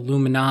and the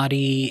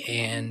Illuminati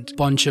and a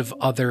bunch of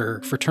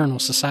other fraternal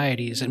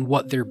societies and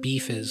what their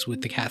beef is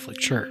with the Catholic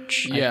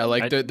Church.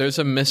 Yeah, there's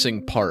a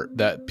missing part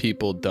that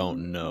people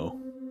don't know.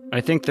 I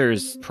think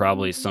there's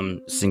probably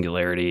some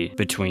singularity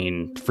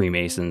between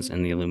Freemasons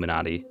and the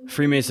Illuminati.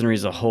 Freemasonry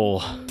is a whole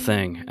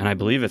thing, and I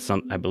believe it's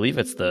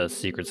the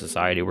secret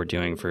society we're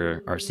doing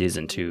for our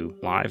season 2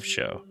 live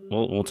show.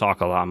 We'll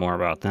talk a lot more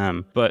about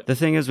them. But the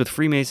thing is with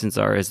Freemasons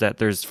is that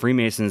there's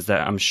Freemasons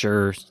that I'm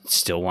sure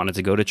still wanted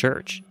to go to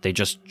church. They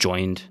just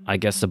joined, I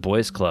guess, the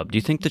boys' club. Do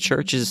you think the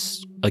church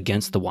is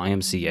against the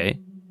YMCA?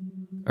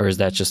 Or is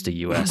that just a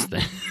U.S.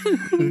 thing?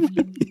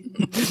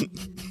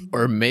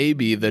 Or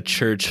maybe the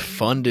church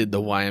funded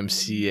the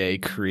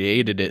YMCA,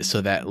 created it so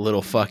that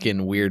little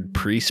fucking weird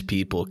priest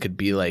people could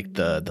be like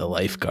the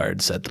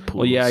lifeguards at the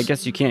pools. Well, yeah, I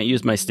guess you can't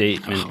use my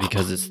statement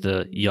because it's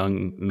the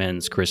Young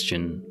Men's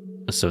Christian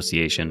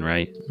Association,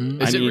 right?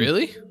 Is it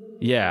really?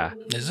 Yeah.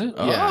 Is it?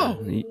 Oh.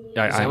 Is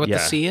that what the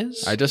C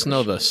is? I just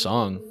know the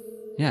song.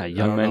 Yeah,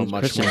 Young Men's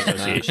Christian more than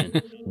that.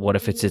 Association. What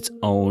if it's its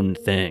own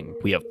thing?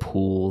 We have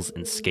pools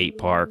and skate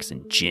parks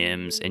and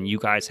gyms, and you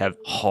guys have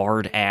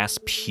hard-ass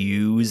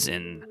pews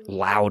and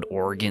loud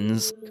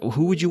organs.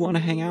 Who would you want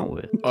to hang out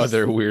with?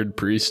 Other weird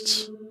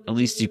priests. At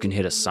least you can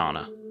hit a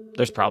sauna.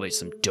 There's probably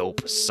some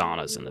dope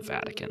saunas in the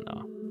Vatican,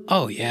 though.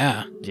 Oh,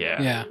 yeah.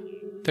 Yeah. Yeah.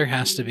 There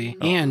has to be.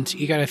 And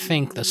you got to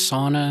think the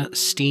sauna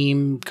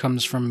steam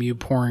comes from you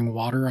pouring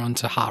water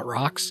onto hot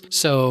rocks.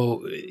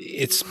 So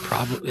it's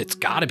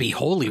got to be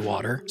holy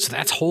water. So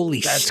that's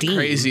holy steam. That's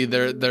crazy.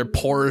 Their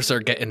pores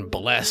are getting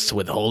blessed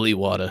with holy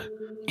water.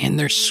 And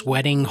they're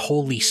sweating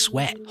holy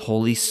sweat.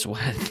 Holy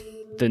sweat.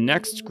 The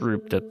next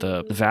group that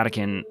the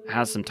Vatican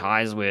has some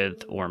ties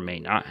with, or may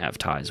not have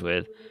ties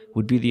with,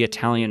 would be the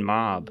Italian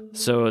mob.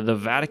 So the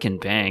Vatican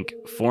Bank,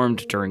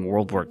 formed during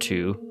World War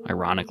II,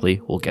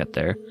 ironically, we'll get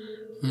there,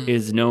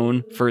 is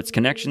known for its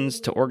connections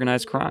to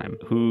organized crime,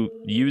 who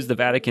use the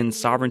Vatican's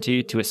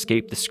sovereignty to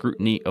escape the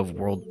scrutiny of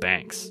world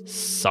banks.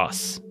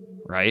 Sus,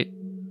 right?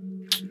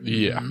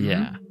 Yeah.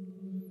 Yeah.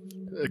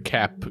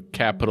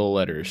 Capital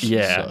letters.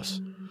 Yeah.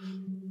 Sus.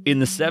 In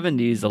the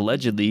 70s,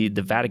 allegedly,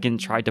 the Vatican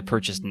tried to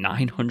purchase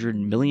 $900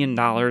 million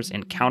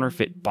in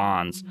counterfeit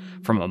bonds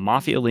from a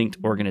mafia-linked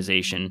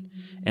organization,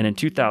 and in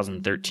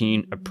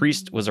 2013, a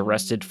priest was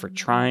arrested for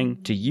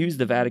trying to use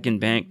the Vatican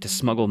Bank to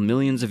smuggle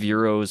millions of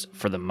euros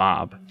for the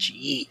mob.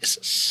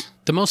 Jesus.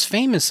 The most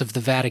famous of the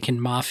Vatican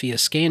mafia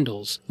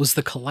scandals was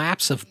the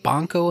collapse of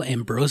Banco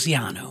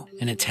Ambrosiano,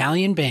 an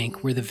Italian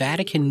bank where the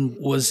Vatican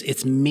was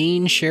its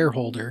main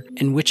shareholder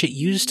and which it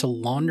used to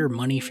launder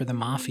money for the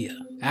mafia.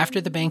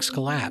 After the banks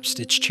collapsed,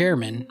 its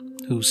chairman,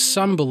 who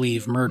some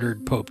believe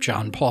murdered Pope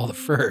John Paul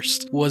I,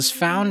 was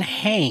found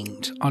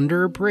hanged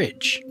under a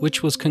bridge,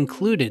 which was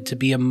concluded to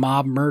be a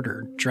mob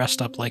murder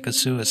dressed up like a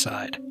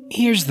suicide.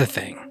 Here's the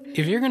thing.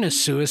 If you're going to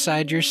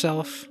suicide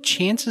yourself,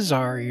 chances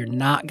are you're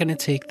not going to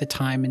take the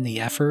time and the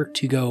effort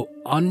to go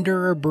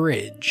under a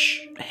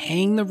bridge,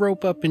 hang the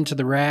rope up into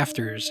the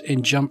rafters,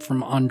 and jump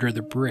from under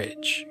the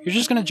bridge. You're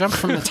just going to jump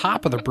from the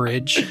top of the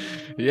bridge.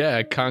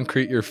 Yeah,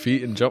 concrete your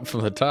feet and jump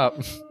from the top.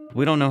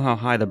 We don't know how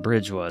high the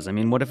bridge was. I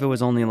mean, what if it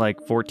was only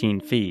like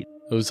 14 feet?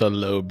 It was a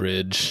low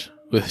bridge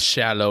with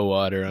shallow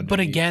water underneath. But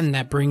again,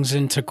 that brings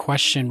into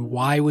question,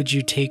 why would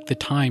you take the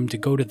time to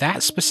go to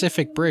that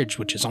specific bridge,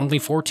 which is only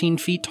 14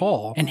 feet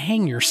tall, and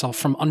hang yourself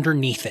from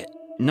underneath it?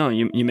 No,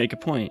 you make a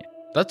point.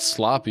 That's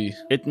sloppy.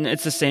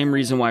 It's the same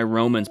reason why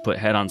Romans put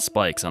head on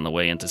spikes on the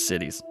way into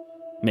cities.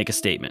 Make a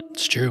statement.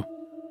 It's true.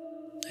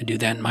 I do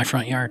that in my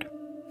front yard.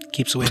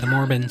 Keeps away the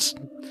Morbins.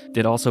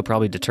 It also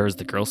probably deters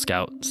the Girl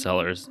Scout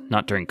sellers,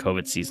 not during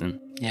COVID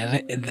season. Yeah,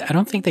 I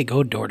don't think they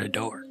go door to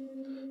door.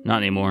 Not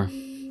anymore.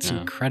 It's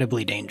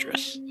incredibly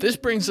dangerous. This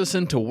brings us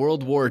into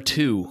World War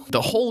II.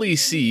 The Holy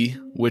See,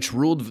 which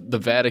ruled the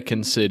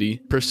Vatican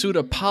City, pursued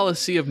a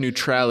policy of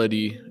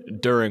neutrality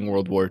during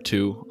World War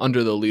II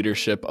under the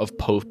leadership of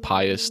Pope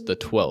Pius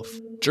XII.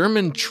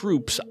 German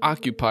troops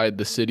occupied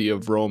the city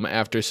of Rome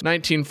after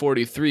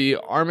 1943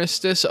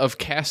 Armistice of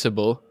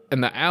Cassel,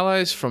 and the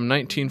Allies from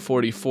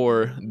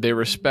 1944, they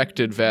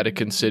respected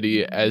Vatican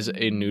City as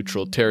a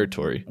neutral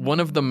territory. One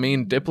of the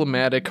main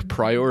diplomatic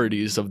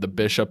priorities of the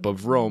Bishop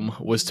of Rome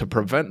was to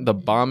prevent the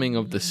bombing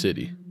of the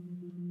city.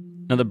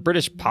 Now, the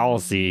British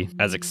policy,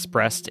 as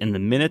expressed in the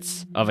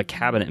minutes of a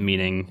cabinet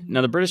meeting,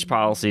 the British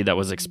policy that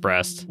was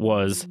expressed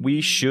was,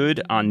 we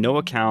should on no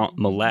account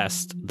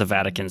molest the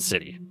Vatican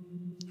City.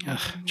 Ugh,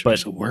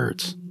 choice of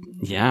words.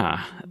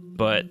 Yeah,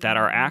 but that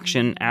our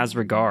action as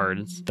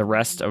regards the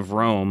rest of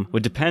Rome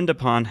would depend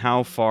upon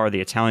how far the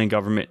Italian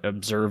government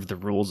observed the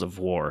rules of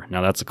war.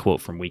 Now, that's a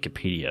quote from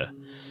Wikipedia.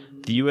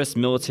 The U.S.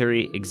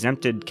 military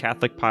exempted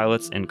Catholic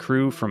pilots and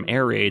crew from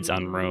air raids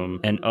on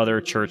Rome and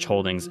other church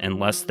holdings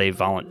unless they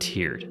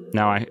volunteered.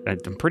 Now,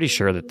 I'm pretty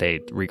sure that they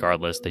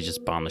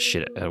just bombed the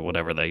shit out of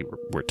whatever they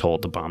were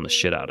told to bomb the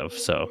shit out of,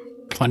 so...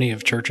 Plenty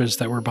of churches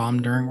that were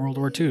bombed during World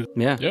War II.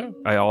 Yeah.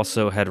 I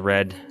also had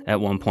read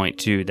at one point,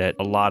 too, that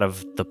a lot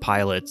of the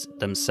pilots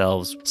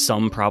themselves,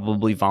 some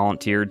probably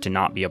volunteered to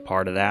not be a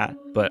part of that.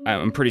 But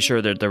I'm pretty sure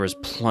that there was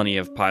plenty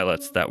of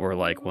pilots that were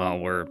like, well,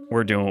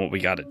 we're doing what we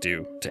got to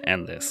do to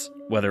end this.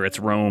 Whether it's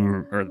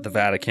Rome or the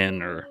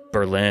Vatican or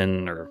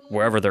Berlin or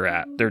wherever they're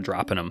at, they're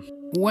dropping them.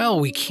 Well,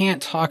 we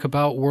can't talk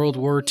about World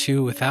War II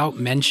without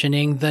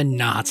mentioning the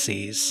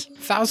Nazis.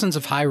 Thousands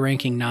of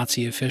high-ranking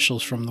Nazi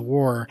officials from the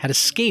war had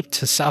escaped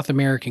to South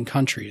American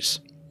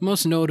countries,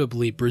 most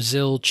notably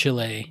Brazil,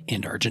 Chile,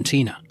 and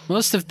Argentina.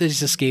 Most of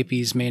these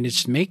escapees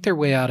managed to make their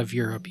way out of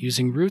Europe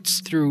using routes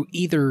through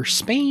either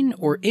Spain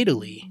or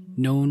Italy,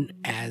 known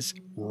as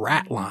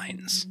rat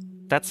lines.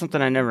 That's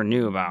something I never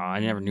knew about. I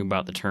never knew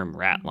about the term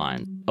rat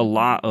line. A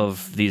lot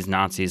of these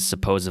Nazis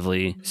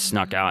supposedly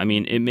snuck out. I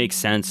mean, it makes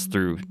sense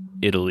through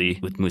Italy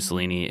with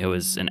Mussolini. It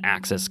was an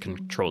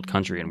Axis-controlled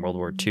country in World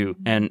War II.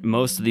 And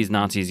most of these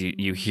Nazis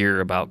you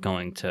hear about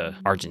going to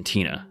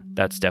Argentina.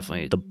 That's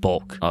definitely the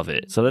bulk of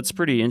it. So that's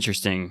pretty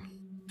interesting.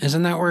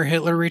 Isn't that where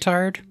Hitler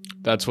retired?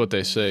 That's what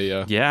they say,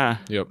 yeah. Yeah.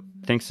 Yep.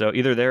 I think so.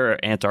 Either there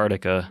or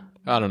Antarctica.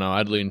 I don't know.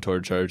 I'd lean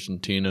towards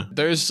Argentina.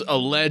 There's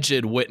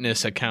alleged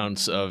witness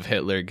accounts of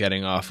Hitler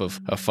getting off of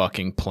a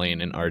fucking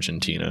plane in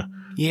Argentina.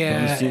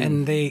 Yeah,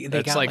 and they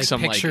got like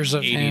some pictures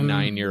of him.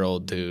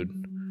 89-year-old dude.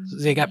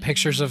 They got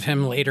pictures of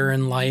him later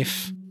in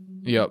life.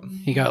 Yep.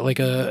 He got like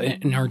an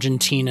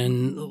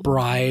Argentinian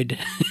bride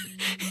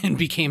and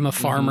became a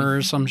farmer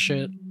or some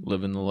shit.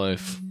 Living the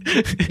life.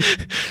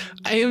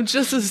 I am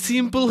just a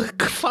simple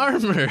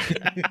farmer.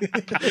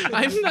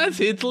 I'm not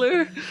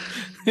Hitler.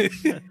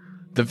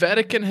 The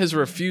Vatican has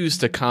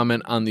refused to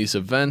comment on these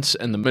events,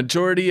 and the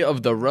majority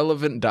of the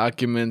relevant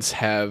documents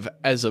have,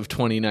 as of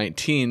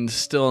 2019,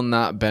 still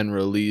not been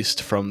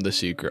released from the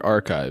secret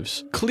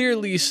archives.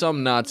 Clearly,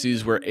 some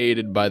Nazis were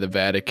aided by the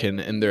Vatican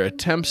in their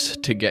attempts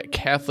to get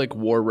Catholic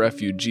war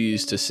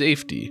refugees to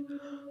safety.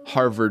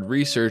 Harvard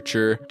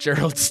researcher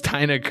Gerald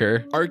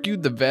Steinecker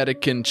argued the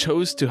Vatican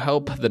chose to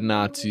help the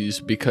Nazis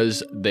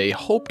because they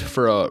hoped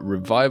for a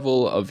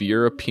revival of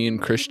European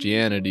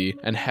Christianity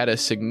and had a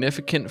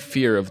significant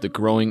fear of the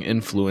growing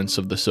influence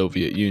of the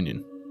Soviet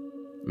Union.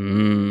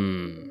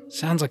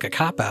 Sounds like a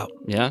cop-out.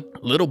 Yeah.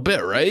 Little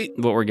bit, right?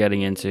 What we're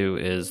getting into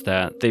is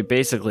that they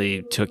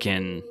basically took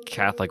in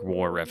Catholic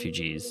war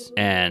refugees,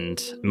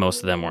 and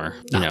most of them were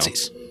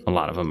Nazis. A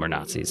lot of them were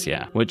Nazis,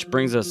 yeah. Which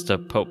brings us to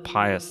Pope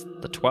Pius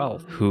XII,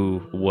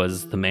 who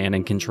was the man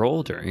in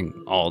control during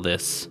all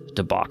this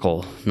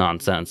debacle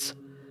nonsense.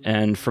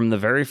 And from the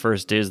very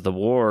first days of the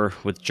war,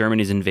 with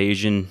Germany's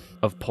invasion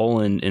of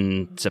Poland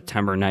in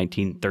September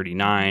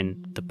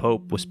 1939, the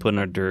Pope was put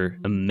under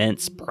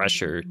immense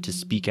pressure to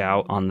speak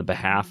out on the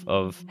behalf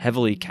of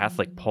heavily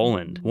Catholic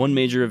Poland. One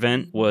major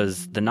event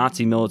was the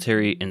Nazi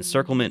military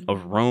encirclement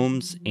of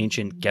Rome's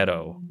ancient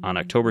ghetto on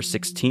October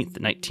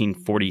 16th,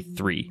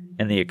 1943,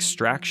 and the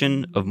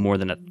extraction of more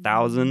than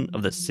 1,000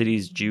 of the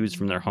city's Jews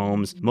from their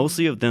homes,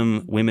 mostly of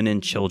them women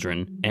and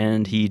children,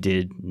 and he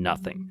did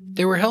nothing.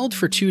 They were held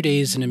for 2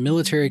 days in a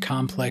military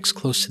complex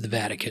close to the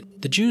Vatican.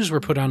 The Jews were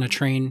put on a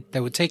train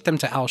that would take them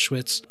to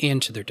Auschwitz and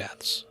to their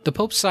deaths. The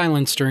Pope's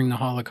silence during the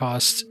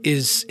Holocaust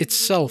is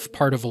itself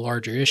part of a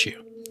larger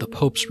issue: the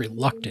Pope's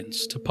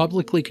reluctance to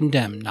publicly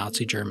condemn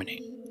Nazi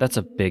Germany. That's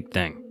a big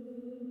thing.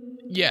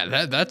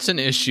 Yeah, that's an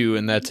issue,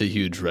 and that's a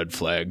huge red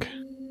flag.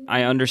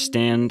 I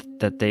understand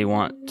that they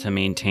want to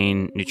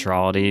maintain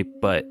neutrality,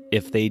 but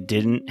if they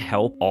didn't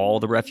help all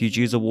the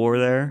refugees of war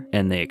there,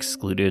 and they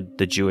excluded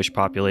the Jewish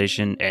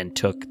population and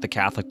took the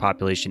Catholic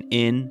population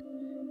in,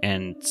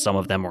 and some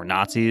of them were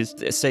Nazis,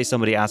 say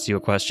somebody asks you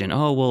a question,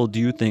 oh, well, do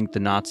you think the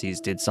Nazis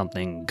did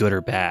something good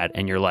or bad?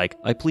 And you're like,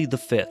 I plead the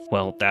fifth.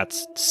 Well,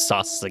 that's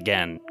sus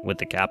again with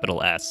the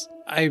capital S.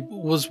 I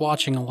was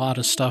watching a lot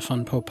of stuff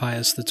on Pope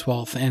Pius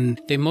XII, and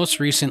they most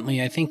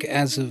recently, I think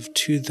as of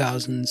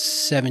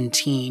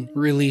 2017,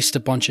 released a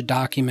bunch of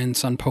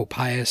documents on Pope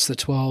Pius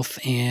XII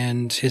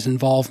and his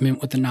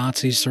involvement with the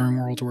Nazis during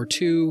World War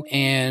II,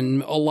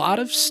 and a lot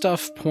of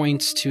stuff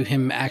points to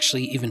him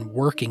actually even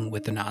working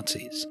with the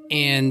Nazis.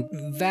 And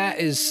that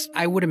is,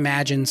 I would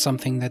imagine,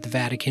 something that the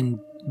Vatican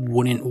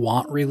wouldn't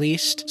want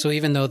released. So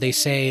even though they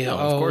say,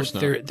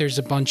 there's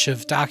a bunch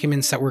of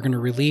documents that we're going to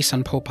release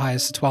on Pope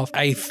Pius XII,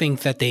 I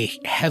think that they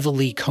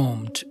heavily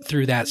combed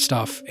through that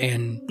stuff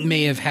and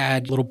may have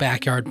had a little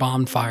backyard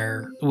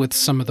bonfire with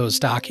some of those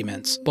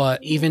documents.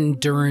 But even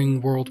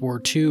during World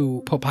War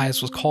II, Pope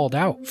Pius was called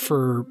out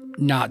for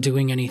not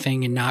doing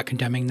anything and not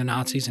condemning the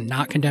Nazis and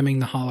not condemning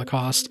the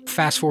Holocaust.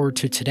 Fast forward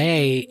to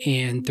today,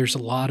 and there's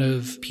a lot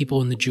of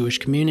people in the Jewish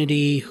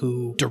community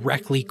who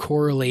directly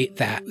correlate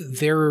that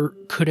there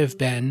could have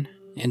been,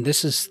 and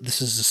this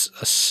is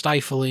a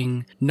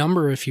stifling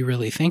number if you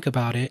really think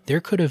about it, there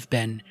could have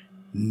been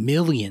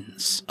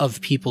millions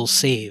of people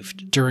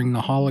saved during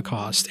the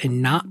Holocaust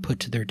and not put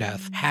to their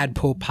death had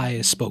Pope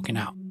Pius spoken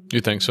out.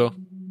 You think so?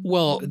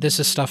 Well, this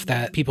is stuff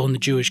that people in the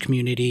Jewish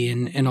community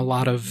and a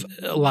lot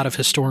of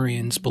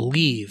historians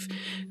believe.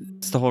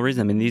 That's the whole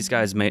reason. I mean, these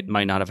guys might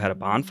not have had a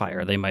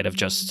bonfire. They might have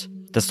just...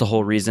 That's the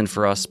whole reason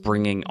for us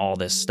bringing all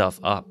this stuff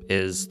up,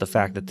 is the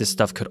fact that this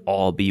stuff could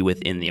all be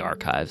within the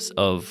archives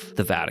of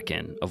the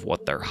Vatican, of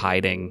what they're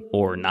hiding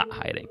or not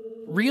hiding.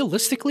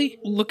 Realistically,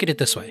 look at it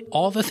this way.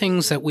 All the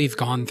things that we've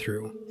gone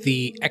through,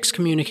 the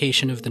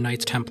excommunication of the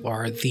Knights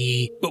Templar,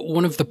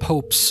 one of the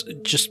popes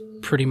just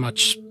pretty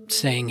much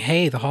saying,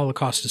 hey, the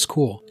Holocaust is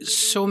cool.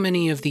 So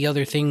many of the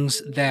other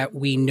things that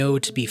we know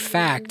to be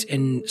fact,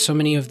 and so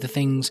many of the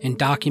things and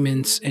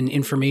documents and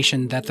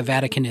information that the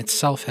Vatican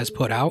itself has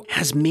put out,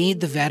 has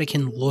made the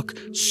Vatican look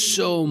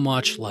so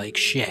much like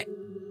shit.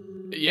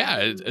 Yeah,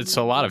 it's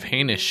a lot of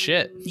heinous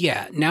shit.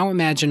 Yeah, now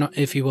imagine,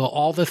 if you will,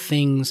 all the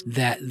things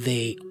that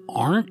they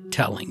aren't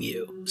telling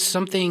you.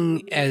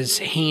 Something as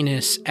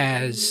heinous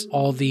as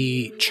all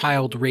the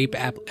child rape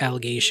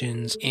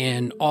allegations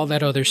and all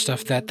that other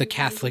stuff that the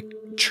Catholic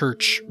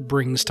Church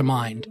brings to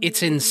mind.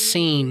 It's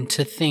insane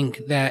to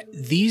think that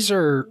these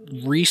are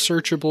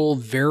researchable,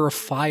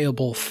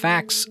 verifiable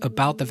facts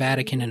about the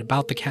Vatican and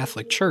about the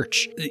Catholic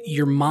Church.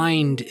 Your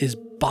mind is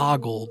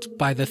boggled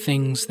by the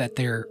things that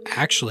they're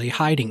actually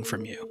hiding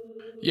from you.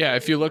 Yeah,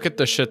 if you look at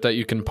the shit that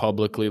you can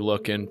publicly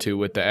look into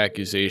with the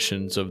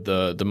accusations of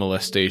the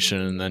molestation,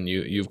 and then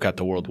you've got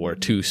the World War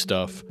II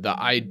stuff, the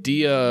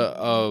idea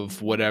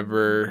of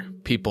whatever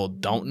people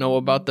don't know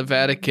about the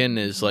Vatican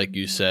is, like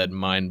you said,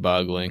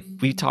 mind-boggling.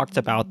 We talked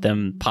about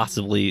them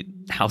possibly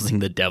housing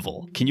the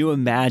devil. Can you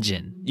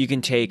imagine? You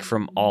can take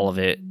from all of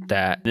it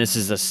that this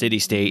is a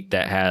city-state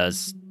that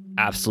has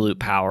absolute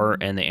power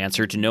and they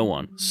answer to no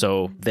one.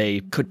 So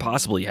they could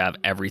possibly have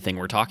everything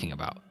we're talking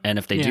about. And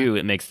if they do,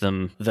 it makes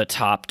them the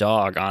top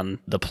dog on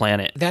the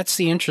planet. That's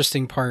the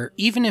interesting part.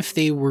 Even if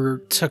they were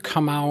to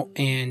come out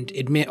and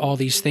admit all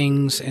these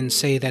things and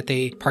say that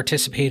they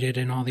participated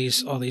in all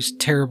these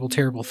terrible,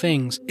 terrible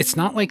things, it's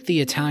not like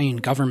the Italian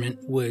government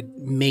would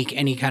make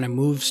any kind of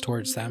moves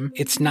towards them.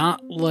 It's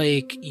not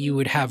like you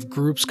would have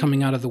groups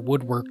coming out of the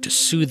woodwork to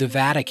sue the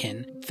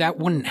Vatican. That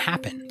wouldn't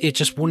happen. It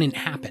just wouldn't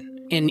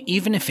happen. And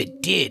even if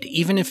it did,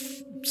 even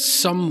if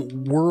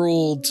some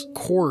world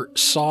court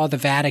saw the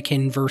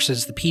Vatican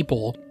versus the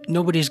people,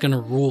 nobody's going to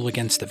rule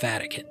against the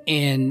Vatican.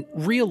 And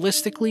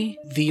realistically,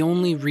 the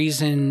only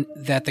reason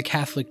that the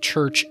Catholic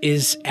Church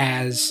is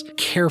as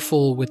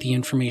careful with the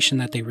information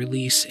that they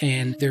release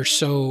and they're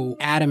so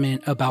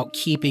adamant about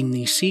keeping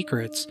these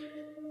secrets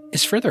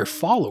is for their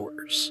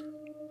followers.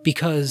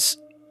 Because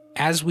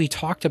as we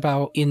talked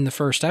about in the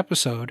first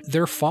episode,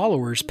 their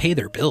followers pay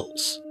their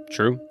bills.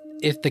 True.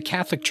 If the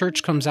Catholic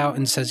Church comes out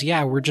and says,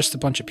 yeah, we're just a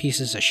bunch of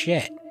pieces of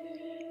shit,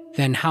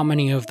 then how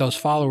many of those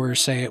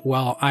followers say,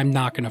 well, I'm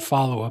not going to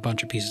follow a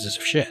bunch of pieces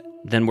of shit?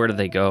 Then where do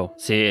they go?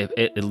 See,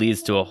 it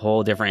leads to a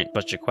whole different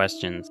bunch of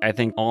questions. I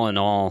think all in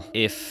all,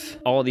 if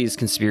all these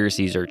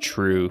conspiracies are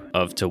true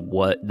of to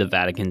what the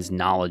Vatican's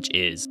knowledge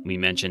is, we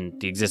mentioned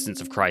the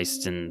existence of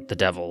Christ and the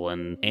devil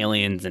and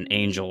aliens and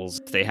angels.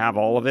 If they have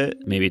all of it,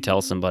 maybe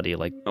tell somebody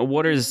like,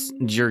 what is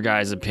your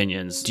guys'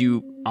 opinions? Do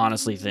you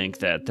honestly think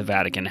that the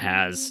Vatican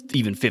has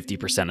even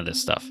 50% of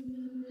this stuff?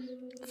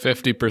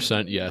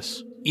 50%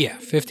 yes. Yeah,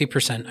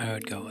 50% I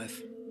would go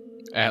with.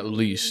 At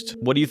least.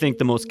 What do you think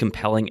the most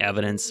compelling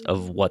evidence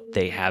of what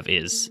they have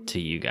is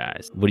to you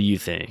guys? What do you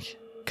think?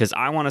 Because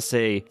I want to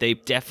say they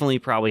definitely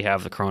probably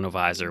have the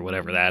chronovisor,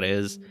 whatever that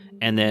is,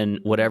 and then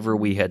whatever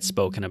we had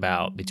spoken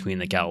about between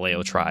the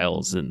Galileo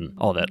trials and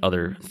all that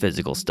other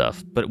physical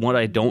stuff. But what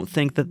I don't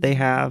think that they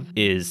have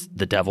is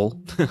the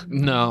devil.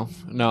 No,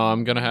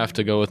 I'm going to have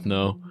to go with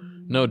no.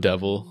 No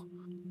devil.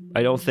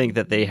 I don't think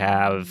that they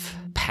have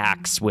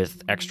pacts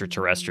with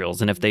extraterrestrials,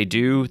 and if they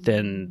do,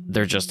 then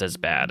they're just as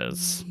bad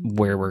as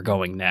where we're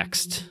going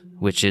next,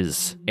 which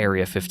is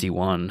Area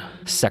 51,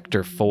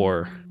 Sector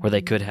 4, where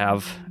they could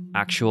have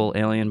actual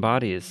alien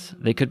bodies.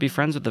 They could be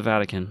friends with the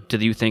Vatican. Do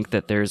you think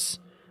that there's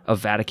a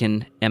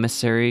Vatican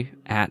emissary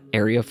at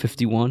Area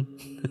 51?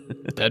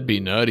 That'd be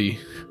nutty.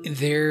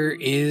 There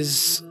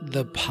is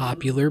the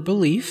popular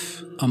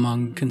belief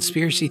among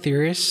conspiracy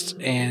theorists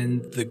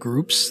and the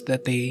groups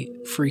that they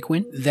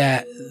frequent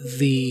that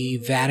the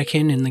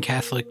Vatican and the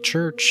Catholic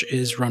Church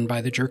is run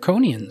by the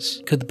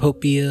Draconians. Could the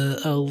Pope be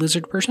a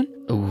lizard person?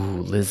 Ooh,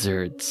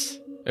 lizards.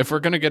 If we're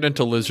going to get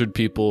into lizard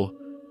people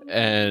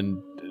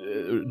and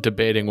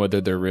debating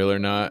whether they're real or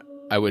not,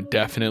 I would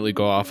definitely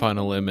go off on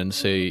a limb and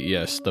say,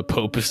 yes, the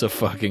Pope is a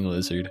fucking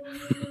lizard.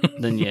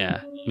 Then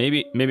yeah,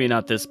 maybe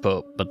not this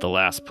Pope, but the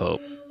last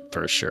Pope,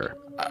 for sure.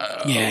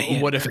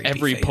 What if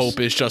every face. Pope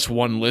is just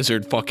one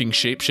lizard fucking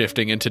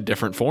shapeshifting into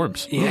different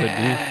forms?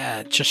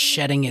 Yeah, just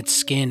shedding its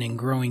skin and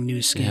growing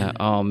new skin. Yeah,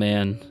 oh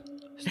man.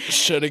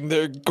 Shedding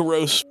their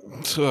gross...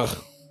 Ugh.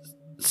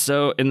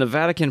 So in the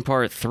Vatican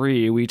Part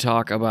 3, we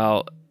talk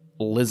about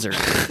lizards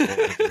in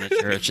the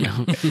church.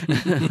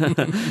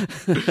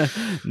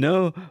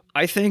 No,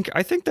 I think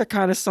that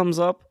kind of sums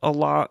up a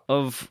lot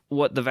of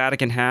what the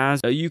Vatican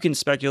has. You can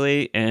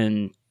speculate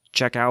and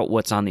check out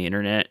what's on the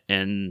internet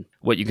and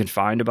what you can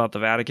find about the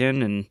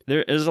Vatican, and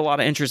there is a lot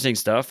of interesting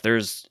stuff.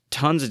 There's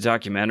tons of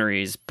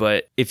documentaries,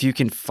 but if you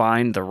can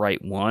find the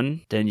right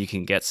one, then you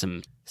can get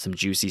some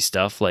juicy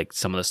stuff, like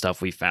some of the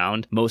stuff we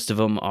found. Most of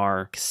them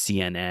are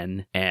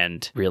CNN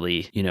and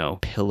really,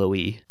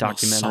 pillowy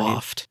documentaries.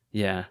 Soft.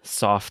 Yeah,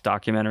 soft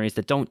documentaries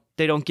that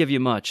don't give you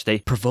much. They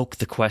provoke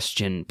the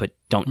question, but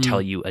don't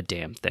tell you a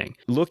damn thing.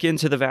 Look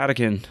into the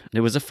Vatican. It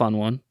was a fun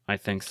one. I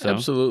think so.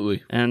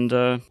 Absolutely. And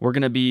we're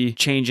going to be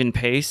changing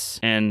pace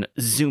and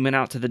zooming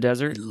out to the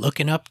desert.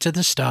 Looking up to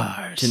the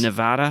stars. To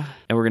Nevada.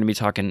 And we're going to be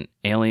talking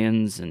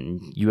aliens and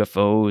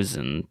UFOs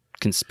and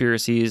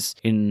conspiracies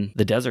in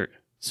the desert.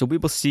 So we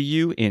will see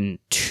you in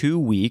 2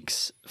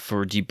 weeks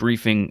for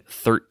debriefing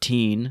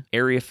 13,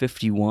 Area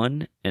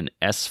 51, and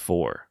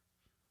S4.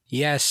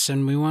 Yes,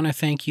 and we want to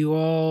thank you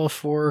all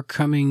for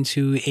coming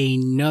to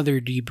another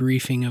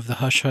debriefing of the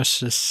Hush Hush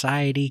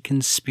Society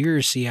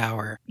Conspiracy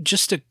Hour.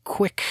 Just a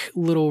quick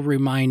little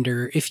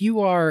reminder, if you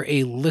are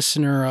a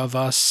listener of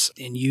us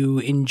and you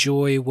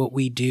enjoy what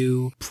we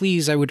do,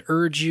 please, I would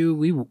urge you,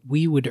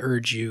 we would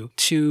urge you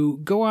to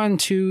go on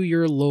to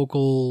your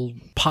local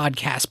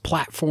podcast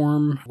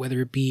platform, whether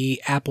it be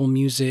Apple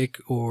Music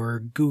or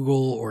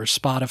Google or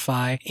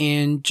Spotify,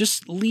 and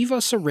just leave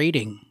us a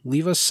rating.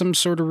 Leave us some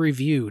sort of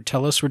review.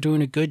 Tell us we're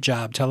doing a good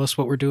job. Tell us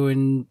what we're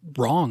doing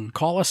wrong.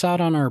 Call us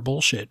out on our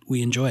bullshit.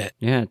 We enjoy it.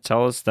 Yeah,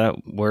 tell us that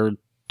we're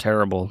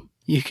terrible.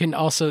 You can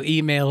also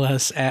email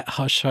us at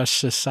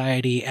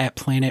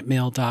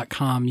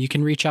hushhushsociety@planetmail.com. You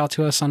can reach out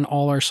to us on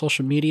all our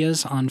social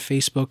medias on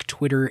Facebook,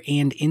 Twitter,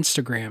 and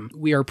Instagram.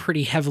 We are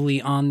pretty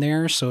heavily on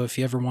there, so if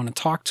you ever want to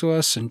talk to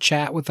us and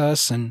chat with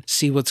us and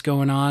see what's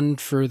going on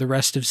for the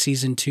rest of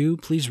season 2,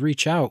 please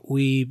reach out.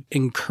 We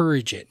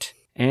encourage it.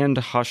 And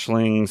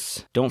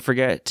Hushlings, don't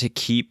forget to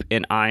keep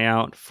an eye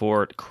out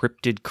for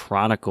Cryptid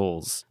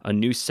Chronicles, a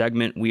new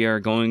segment we are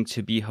going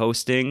to be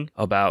hosting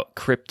about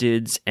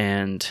cryptids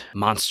and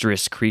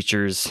monstrous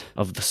creatures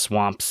of the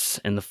swamps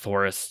and the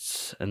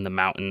forests and the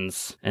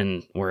mountains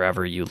and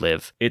wherever you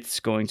live. It's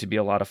going to be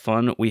a lot of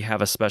fun. We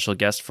have a special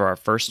guest for our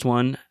first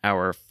one.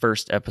 Our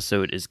first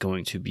episode is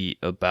going to be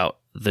about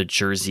the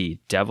Jersey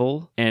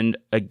Devil. And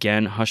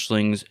again,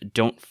 Hushlings,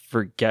 don't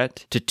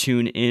forget to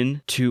tune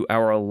in to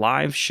our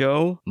live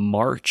show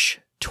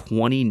March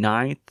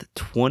 29th,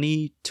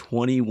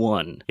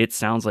 2021. It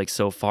sounds like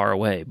so far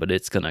away, but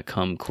it's gonna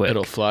come quick.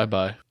 It'll fly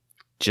by.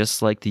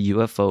 Just like the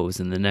UFOs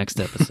in the next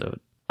episode.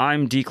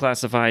 I'm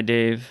Declassified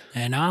Dave.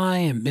 And I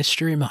am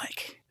Mystery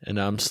Mike. And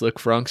I'm Slick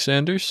Frank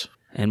Sanders.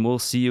 And we'll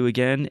see you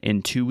again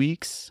in 2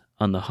 weeks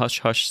on the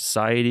Hush Hush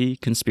Society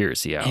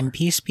Conspiracy Hour. And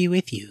peace be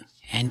with you.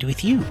 And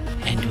with you,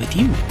 and with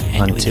you,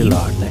 and Until with you.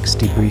 our next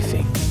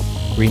debriefing,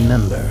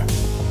 remember,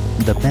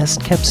 the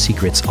best kept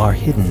secrets are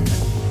hidden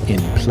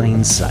in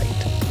plain sight.